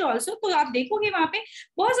booklet also, तो आप देखोगे वहाँ पे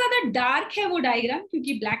बहुत ज़्यादा dark है वो diagram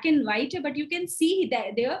क्योंकि black and white है, but you can see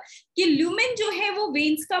there कि lumen जो है वो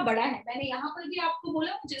veins का बड़ा है. मैंने यहाँ पर भी आपको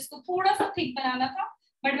बोला मुझे इसको थोड़ा सा thick बनाना था,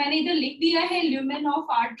 but मैंने इधर लिख दिया है lumen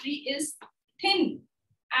of artery is thin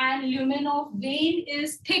and lumen of vein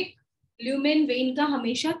is thick. Lumen vein का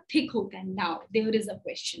हमेशा thick होता है. Now there is a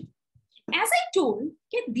question. As I told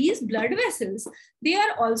कि these blood vessels, they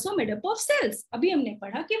are also made up of cells. अभी हमने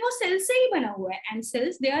पढ़ा कि वो cells से ही बना हुआ है, and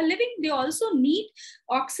cells they are living, they also need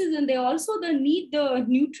oxygen, they also need the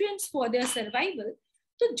nutrients for their survival.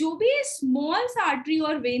 तो जो भी small artery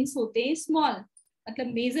और veins होते हैं, small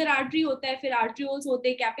मतलब major artery होता है, फिर arterioles होते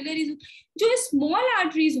हैं, capillaries, जो small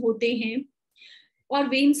arteries होते हैं और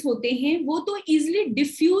वेन्स होते हैं वो तो इजिली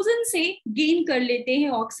डिफ्यूजन से गेन कर लेते हैं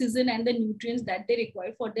oxygen and the nutrients that they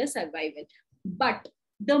require for their survival. But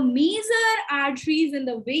the major arteries in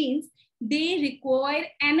the veins they require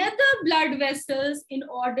another blood vessels in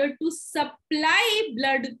order to supply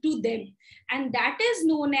blood to them, and that is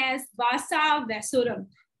known as vasa vasorum.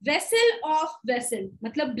 Vessel of vessel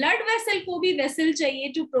मतलब blood vessel को भी vessel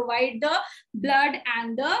चाहिए to provide the blood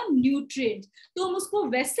and the nutrients. तो हम उसको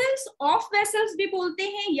vessels of vessels भी बोलते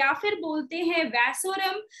हैं या फिर बोलते हैं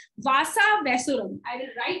vasorum, vasa vasorum. I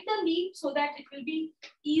will write the name so that it will be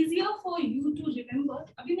easier for you to remember.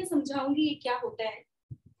 अभी मैं समझाऊंगी ये क्या होता है.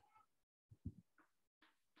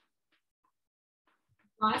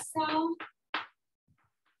 Vasa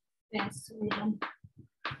vasorum.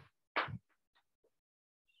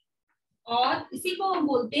 और इसी को हम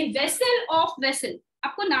बोलते हैं वेसल ऑफ वेसल.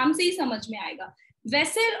 आपको नाम से ही समझ में आएगा.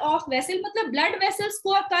 वेसल ऑफ वेसल मतलब ब्लड वेसल्स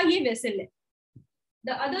का ये वेसल है. The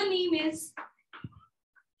other name is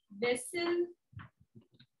vessel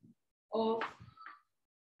of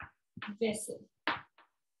vessel.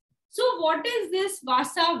 So what is this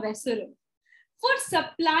Vasa वेसलम? For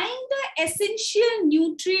supplying the essential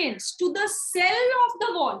nutrients to the cell of the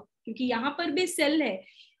wall, क्योंकि यहाँ पर भी cell है,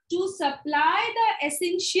 to supply the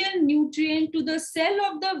essential nutrient to the cell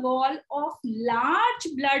of the wall of large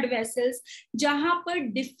blood vessels, जहां पर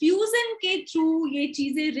diffusion के through ये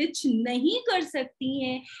चीजें rich नहीं कर सकती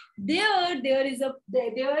हैं, there is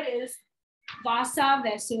vasa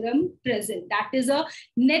vasorum present. That is a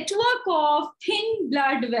network of thin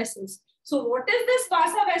blood vessels. So what is this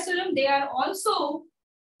vasa vasorum? They are also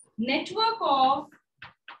network of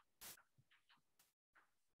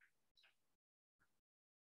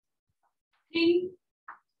thin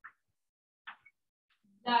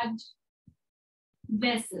blood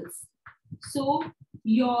vessels. So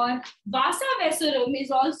your vasa vasorum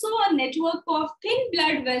is also a network of thin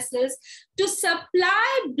blood vessels to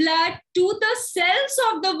supply blood to the cells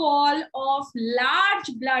of the wall of large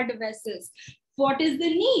blood vessels. What is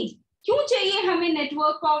the need? क्यों चाहिए हमें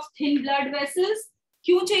network of thin blood vessels?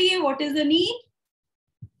 क्यों चाहिए? What is the need?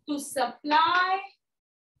 To supply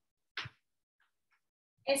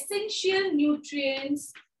essential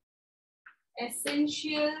nutrients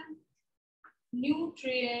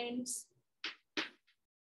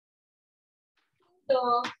to the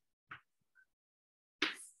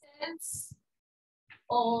cells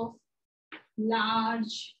of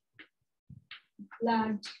large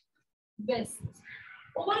blood vessels.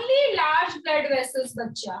 Only large blood vessels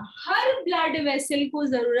बच्चा, हर blood vessel को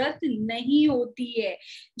जरूरत नहीं होती है.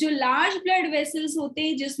 जो large blood vessels होते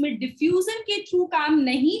हैं जिसमें diffusion के through काम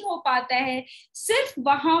नहीं हो पाता है, सिर्फ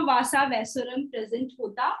वहां vasa vasorum present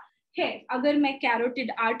होता है. अगर मैं carotid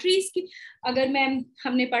arteries की, अगर मैं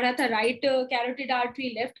हमने पढ़ा था right carotid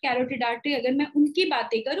artery, left carotid artery, अगर मैं उनकी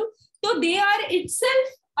बातें करूं तो they are itself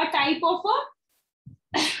a type of a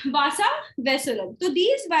vasa vasorum. So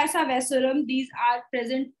these vasa vasorum, these are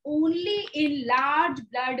present only in large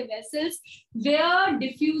blood vessels where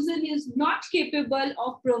diffusion is not capable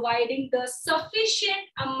of providing the sufficient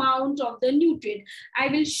amount of the nutrient. I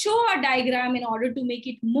will show a diagram in order to make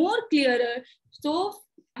it more clearer. So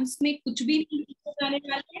इसमें कुछ भी नहीं जाने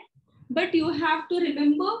वाला है, but you have to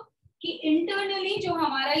remember कि internally जो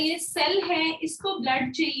हमारा ये cell है, इसको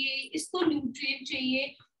blood चाहिए, इसको nutrient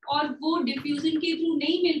चाहिए, और वो diffusion के through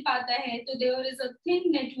नहीं मिल पाता है, तो there is a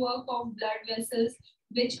thin network of blood vessels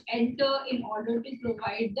which enter in order to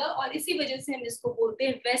provide the, और इसी वजह से हम इसको बोलते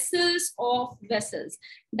हैं vessels of vessels.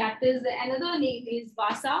 That is another name is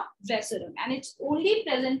vasa vasorum, and it's only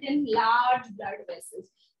present in large blood vessels.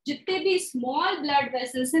 जितने भी small blood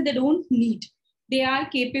vessels हैं, they don't need. They are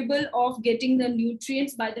capable of getting the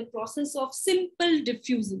nutrients by the process of simple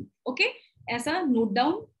diffusion. Okay, ऐसा note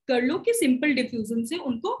down कर लो कि simple diffusion से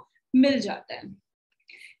उनको मिल जाता है.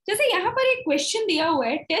 जैसे यहाँ पर एक क्वेश्चन दिया हुआ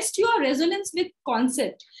है, test your resonance with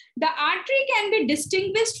concept. The artery can be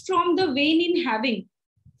distinguished from the when in having.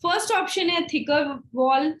 First option है थिकर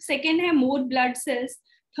वॉल, सेकेंड है मोर ब्लड सेल्स,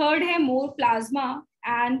 थर्ड है मोर प्लाज्मा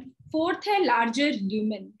एंड फोर्थ है लार्जर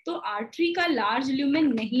ल्यूमेन. तो आर्टरी का लार्ज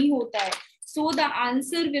ल्यूमेन नहीं होता है, so the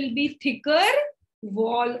answer will be thicker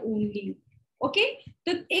wall only. Okay,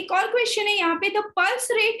 तो एक और क्वेश्चन है यहाँ पे, the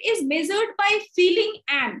pulse rate is measured by feeling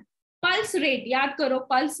and. Pulse rate याद करो,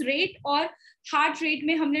 पल्स रेट और हार्ट रेट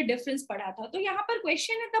में हमने डिफरेंस पढ़ा था. तो यहाँ पर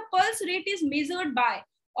क्वेश्चन है, the pulse rate is measured by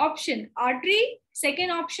option artery,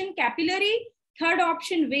 second option capillary, third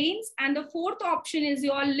option veins and the fourth option is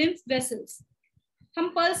your lymph vessels. हम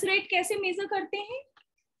पल्स रेट कैसे मेजर करते हैं?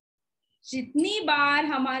 जितनी बार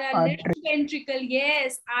हमारा left ventricle,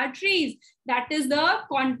 yes arteries, that is the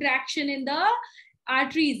contraction in the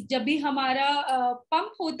arteries. जब भी हमारा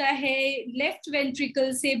pump होता है लेफ्ट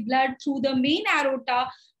वेंट्रिकल से blood through the main aorta,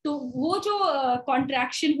 तो वो जो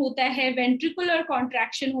कॉन्ट्रैक्शन होता है, वेंट्रिकुलर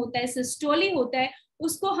कॉन्ट्रैक्शन होता है, सिस्टोली होता है,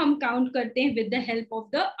 उसको हम काउंट करते हैं with the help of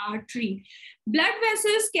the artery. Blood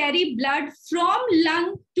vessels carry blood from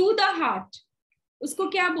lung to the heart. उसको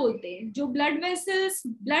क्या बोलते हैं? जो ब्लड वेसल्स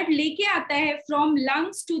ब्लड लेके आता है from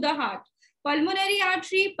lungs to the heart. Pulmonary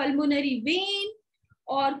artery, pulmonary vein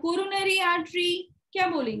और कोरोनरी आर्टरी क्या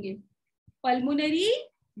बोलेंगे? Pulmonary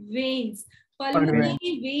veins. Pulmonary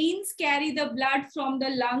veins carry the blood from the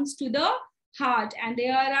lungs to the heart and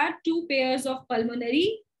there are two pairs of pulmonary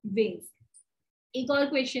veins. एक और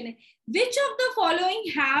question है, which of the following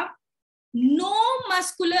have no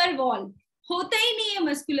muscular wall? होता ही नहीं है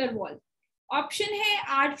muscular wall. Option है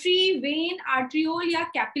artery, when, arteriole या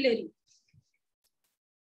capillary.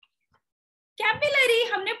 Capillary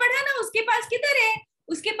हमने पढ़ा ना, उसके पास किधर है?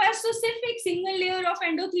 उसके पास तो सिर्फ एक सिंगल लेयर ऑफ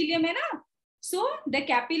एंडोथेलियम है ना. So the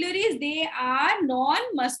capillaries they are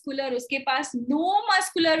non-muscular. उसके पास no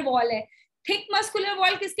muscular wall है. Thick muscular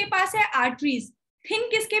wall किसके पास है? Arteries. Thin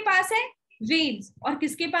किसके पास है? Veins. और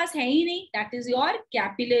किसके पास है ही नहीं? That is your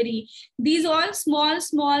capillary. These all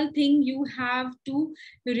small thing you have to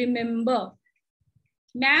remember.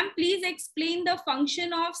 Ma'am, please explain the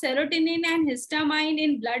function of serotonin and histamine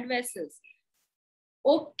in blood vessels.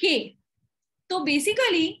 Okay. तो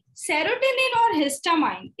basically serotonin और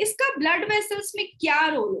हिस्टामाइन, इसका blood vessels में क्या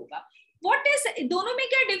role होगा? What is, दोनों में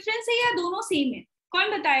क्या difference है या दोनों सेम है?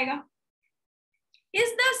 कौन बताएगा?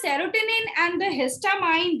 Is the serotonin and the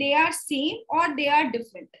histamine they are same और दे आर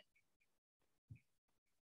डिफरेंट?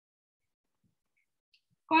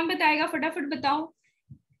 कौन बताएगा? फटाफट बताओ.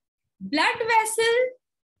 ब्लड वेसल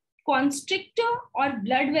कॉन्स्ट्रिक्टर और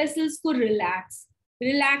ब्लड वेसल्स को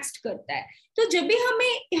रिलैक्स्ड करता है. तो जब भी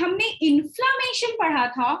हमने इन्फ्लामेशन पढ़ा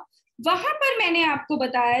था, वहां पर मैंने आपको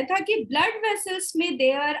बताया था कि ब्लड वेसल्स में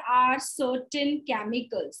there are certain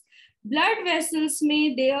chemicals. Blood vessels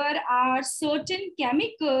में there are certain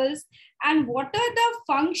chemicals and what are the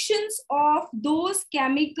functions of those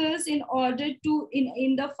chemicals in order to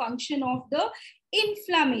in the function of the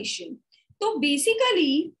inflammation. तो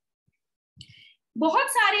बेसिकली बहुत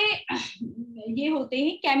सारे ये होते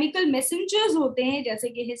हैं, केमिकल मैसेंजर्स होते हैं, जैसे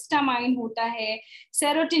कि हिस्टामाइन होता है,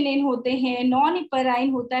 सेरोटोनिन होते हैं, नॉन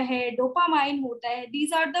हिपराइन होता है, डोपामाइन होता है.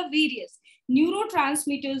 These are the various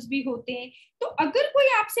neurotransmitters भी होते हैं. तो अगर कोई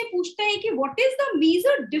आपसे पूछता है कि what is the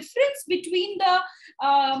major difference between the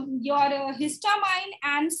your histamine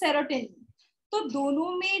and serotonin, तो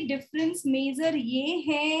दोनों में डिफरेंस मेजर ये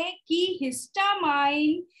है कि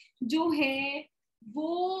हिस्टामाइन जो है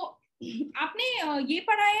वो, आपने ये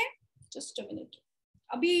पढ़ा है, जस्ट अ मिनट,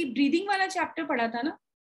 अभी ब्रीदिंग वाला चैप्टर पढ़ा था ना?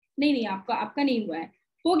 नहीं, आपका नहीं हुआ है.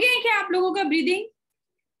 हो गया है क्या आप लोगों का ब्रीदिंग,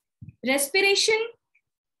 रेस्पिरेशन?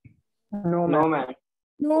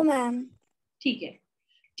 No ma'am. ठीक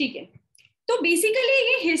है. तो बेसिकली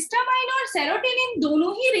ये हिस्टामाइन और सेरोटोनिन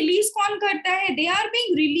दोनों ही रिलीज कौन करता है? They are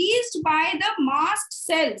being released by the mast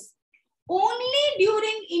cells only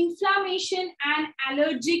during inflammation and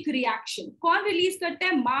allergic reaction. कौन रिलीज करता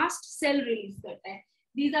है? mast cell रिलीज करता है.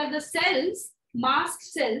 These are the cells, mast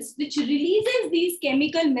cells, which releases these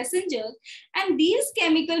chemical messengers, and these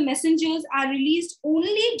chemical messengers are released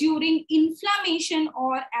only during inflammation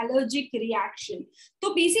or allergic reaction.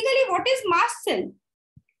 So basically what is mast cell?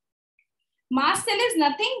 Mast cell is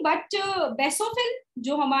nothing but basophil,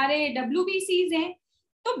 जो हमारे WBCs हैं,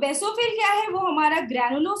 तो basophil क्या है, वो हमारा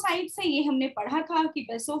granulocytes है, ये हमने पढ़ा था कि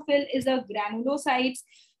बेसोफिल इज अ ग्रैनुलोसाइट्स।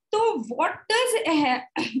 तो व्हाट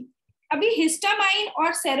डज अभी हिस्टामाइन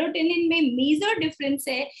और सेरोटोनिन में मेजर डिफरेंस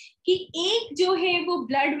है कि एक जो है वो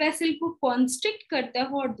ब्लड वेसल को कॉन्स्ट्रिक्ट करता है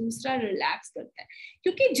और दूसरा रिलैक्स करता है।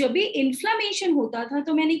 क्योंकि जब भी इन्फ्लामेशन होता था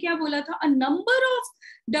तो मैंने क्या बोला था, a number of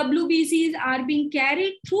WBCs are being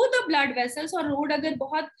carried through the blood vessels, और रोड अगर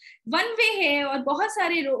बहुत वन वे है और बहुत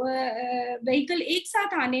सारे व्हीकल एक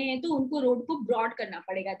साथ आने हैं तो उनको रोड को ब्रॉड करना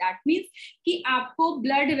पड़ेगा। दैट मीन्स कि आपको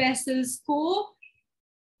ब्लड वेसल्स को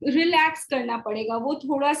रिलैक्स करना पड़ेगा, वो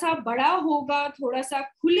थोड़ा सा बड़ा होगा, थोड़ा सा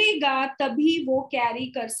खुलेगा, तभी वो कैरी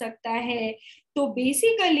कर सकता है। तो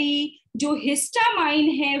बेसिकली जो हिस्टामाइन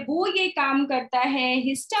है वो ये काम करता है।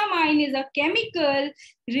 Histamine is a chemical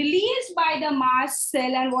released by the mast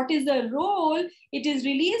cell, and what is the role? It is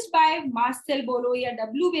released by mast cell बोलो या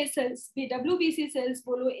WBC cells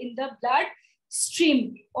बोलो in the blood stream,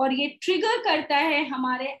 और ये ट्रिगर करता है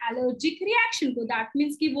हमारे एलर्जिक रिएक्शन को। दैट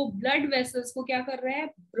मीन्स कि वो ब्लड वेसल्स को क्या कर रहा है,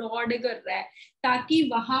 ब्रॉड कर रहा है, ताकि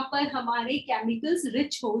वहां पर हमारे केमिकल्स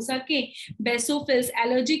रिच हो सके। बेसोफिल्स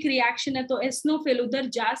एलर्जिक रिएक्शन है तो एस्नोफिल उधर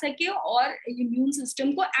जा सके और इम्यून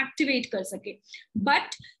सिस्टम को एक्टिवेट कर सके।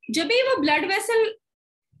 बट जब भी वो ब्लड वेसल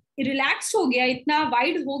रिलैक्स हो गया, इतना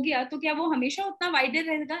वाइड हो गया, तो क्या वो हमेशा उतना वाइडर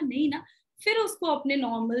रहेगा? नहीं ना, फिर उसको अपने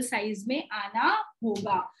नॉर्मल साइज में आना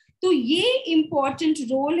होगा। तो ये इंपॉर्टेंट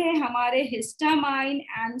रोल है हमारे हिस्टामाइन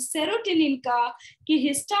एंड सेरोटोनिन का, कि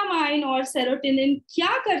हिस्टामाइन और सेरोटोनिन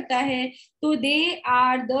क्या करता है। तो they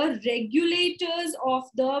are the regulators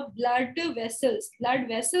of the blood vessels. Blood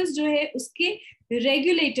vessels जो है उसके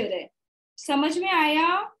रेगुलेटर है। समझ में आया?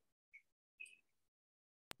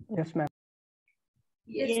 Yes ma'am.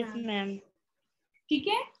 Yes ma'am. ठीक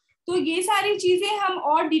है, तो ये सारी चीजें हम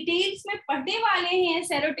और डिटेल्स में पढ़ने वाले हैं,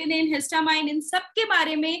 सेरोटोनिन, हिस्टामाइन, इन सब के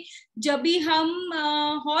बारे में जब भी हम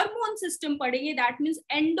हार्मोन सिस्टम पढ़ेंगे, दैट मींस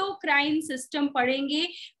एंडोक्राइन सिस्टम पढ़ेंगे,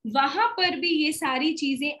 वहां पर भी ये सारी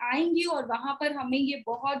चीजें आएंगी और वहां पर हमें ये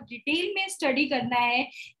बहुत डिटेल में स्टडी करना है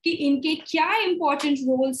कि इनके क्या इंपॉर्टेंट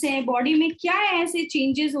रोल्स हैं, बॉडी में क्या ऐसे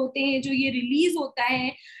चेंजेस होते हैं जो ये रिलीज होता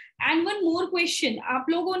है। एंड वन मोर क्वेश्चन, आप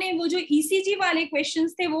लोगों ने वो जो ECG वाले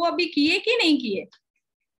क्वेश्चंस थे वो अभी किए कि नहीं किए?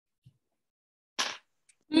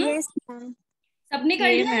 Yes ma'am. सबने कर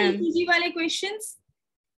ये लिया मैम। ECG वाले क्वेश्चंस?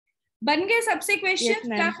 बन गए सबसे क्वेश्चंस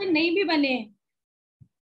मैम। या फिर नहीं भी बने?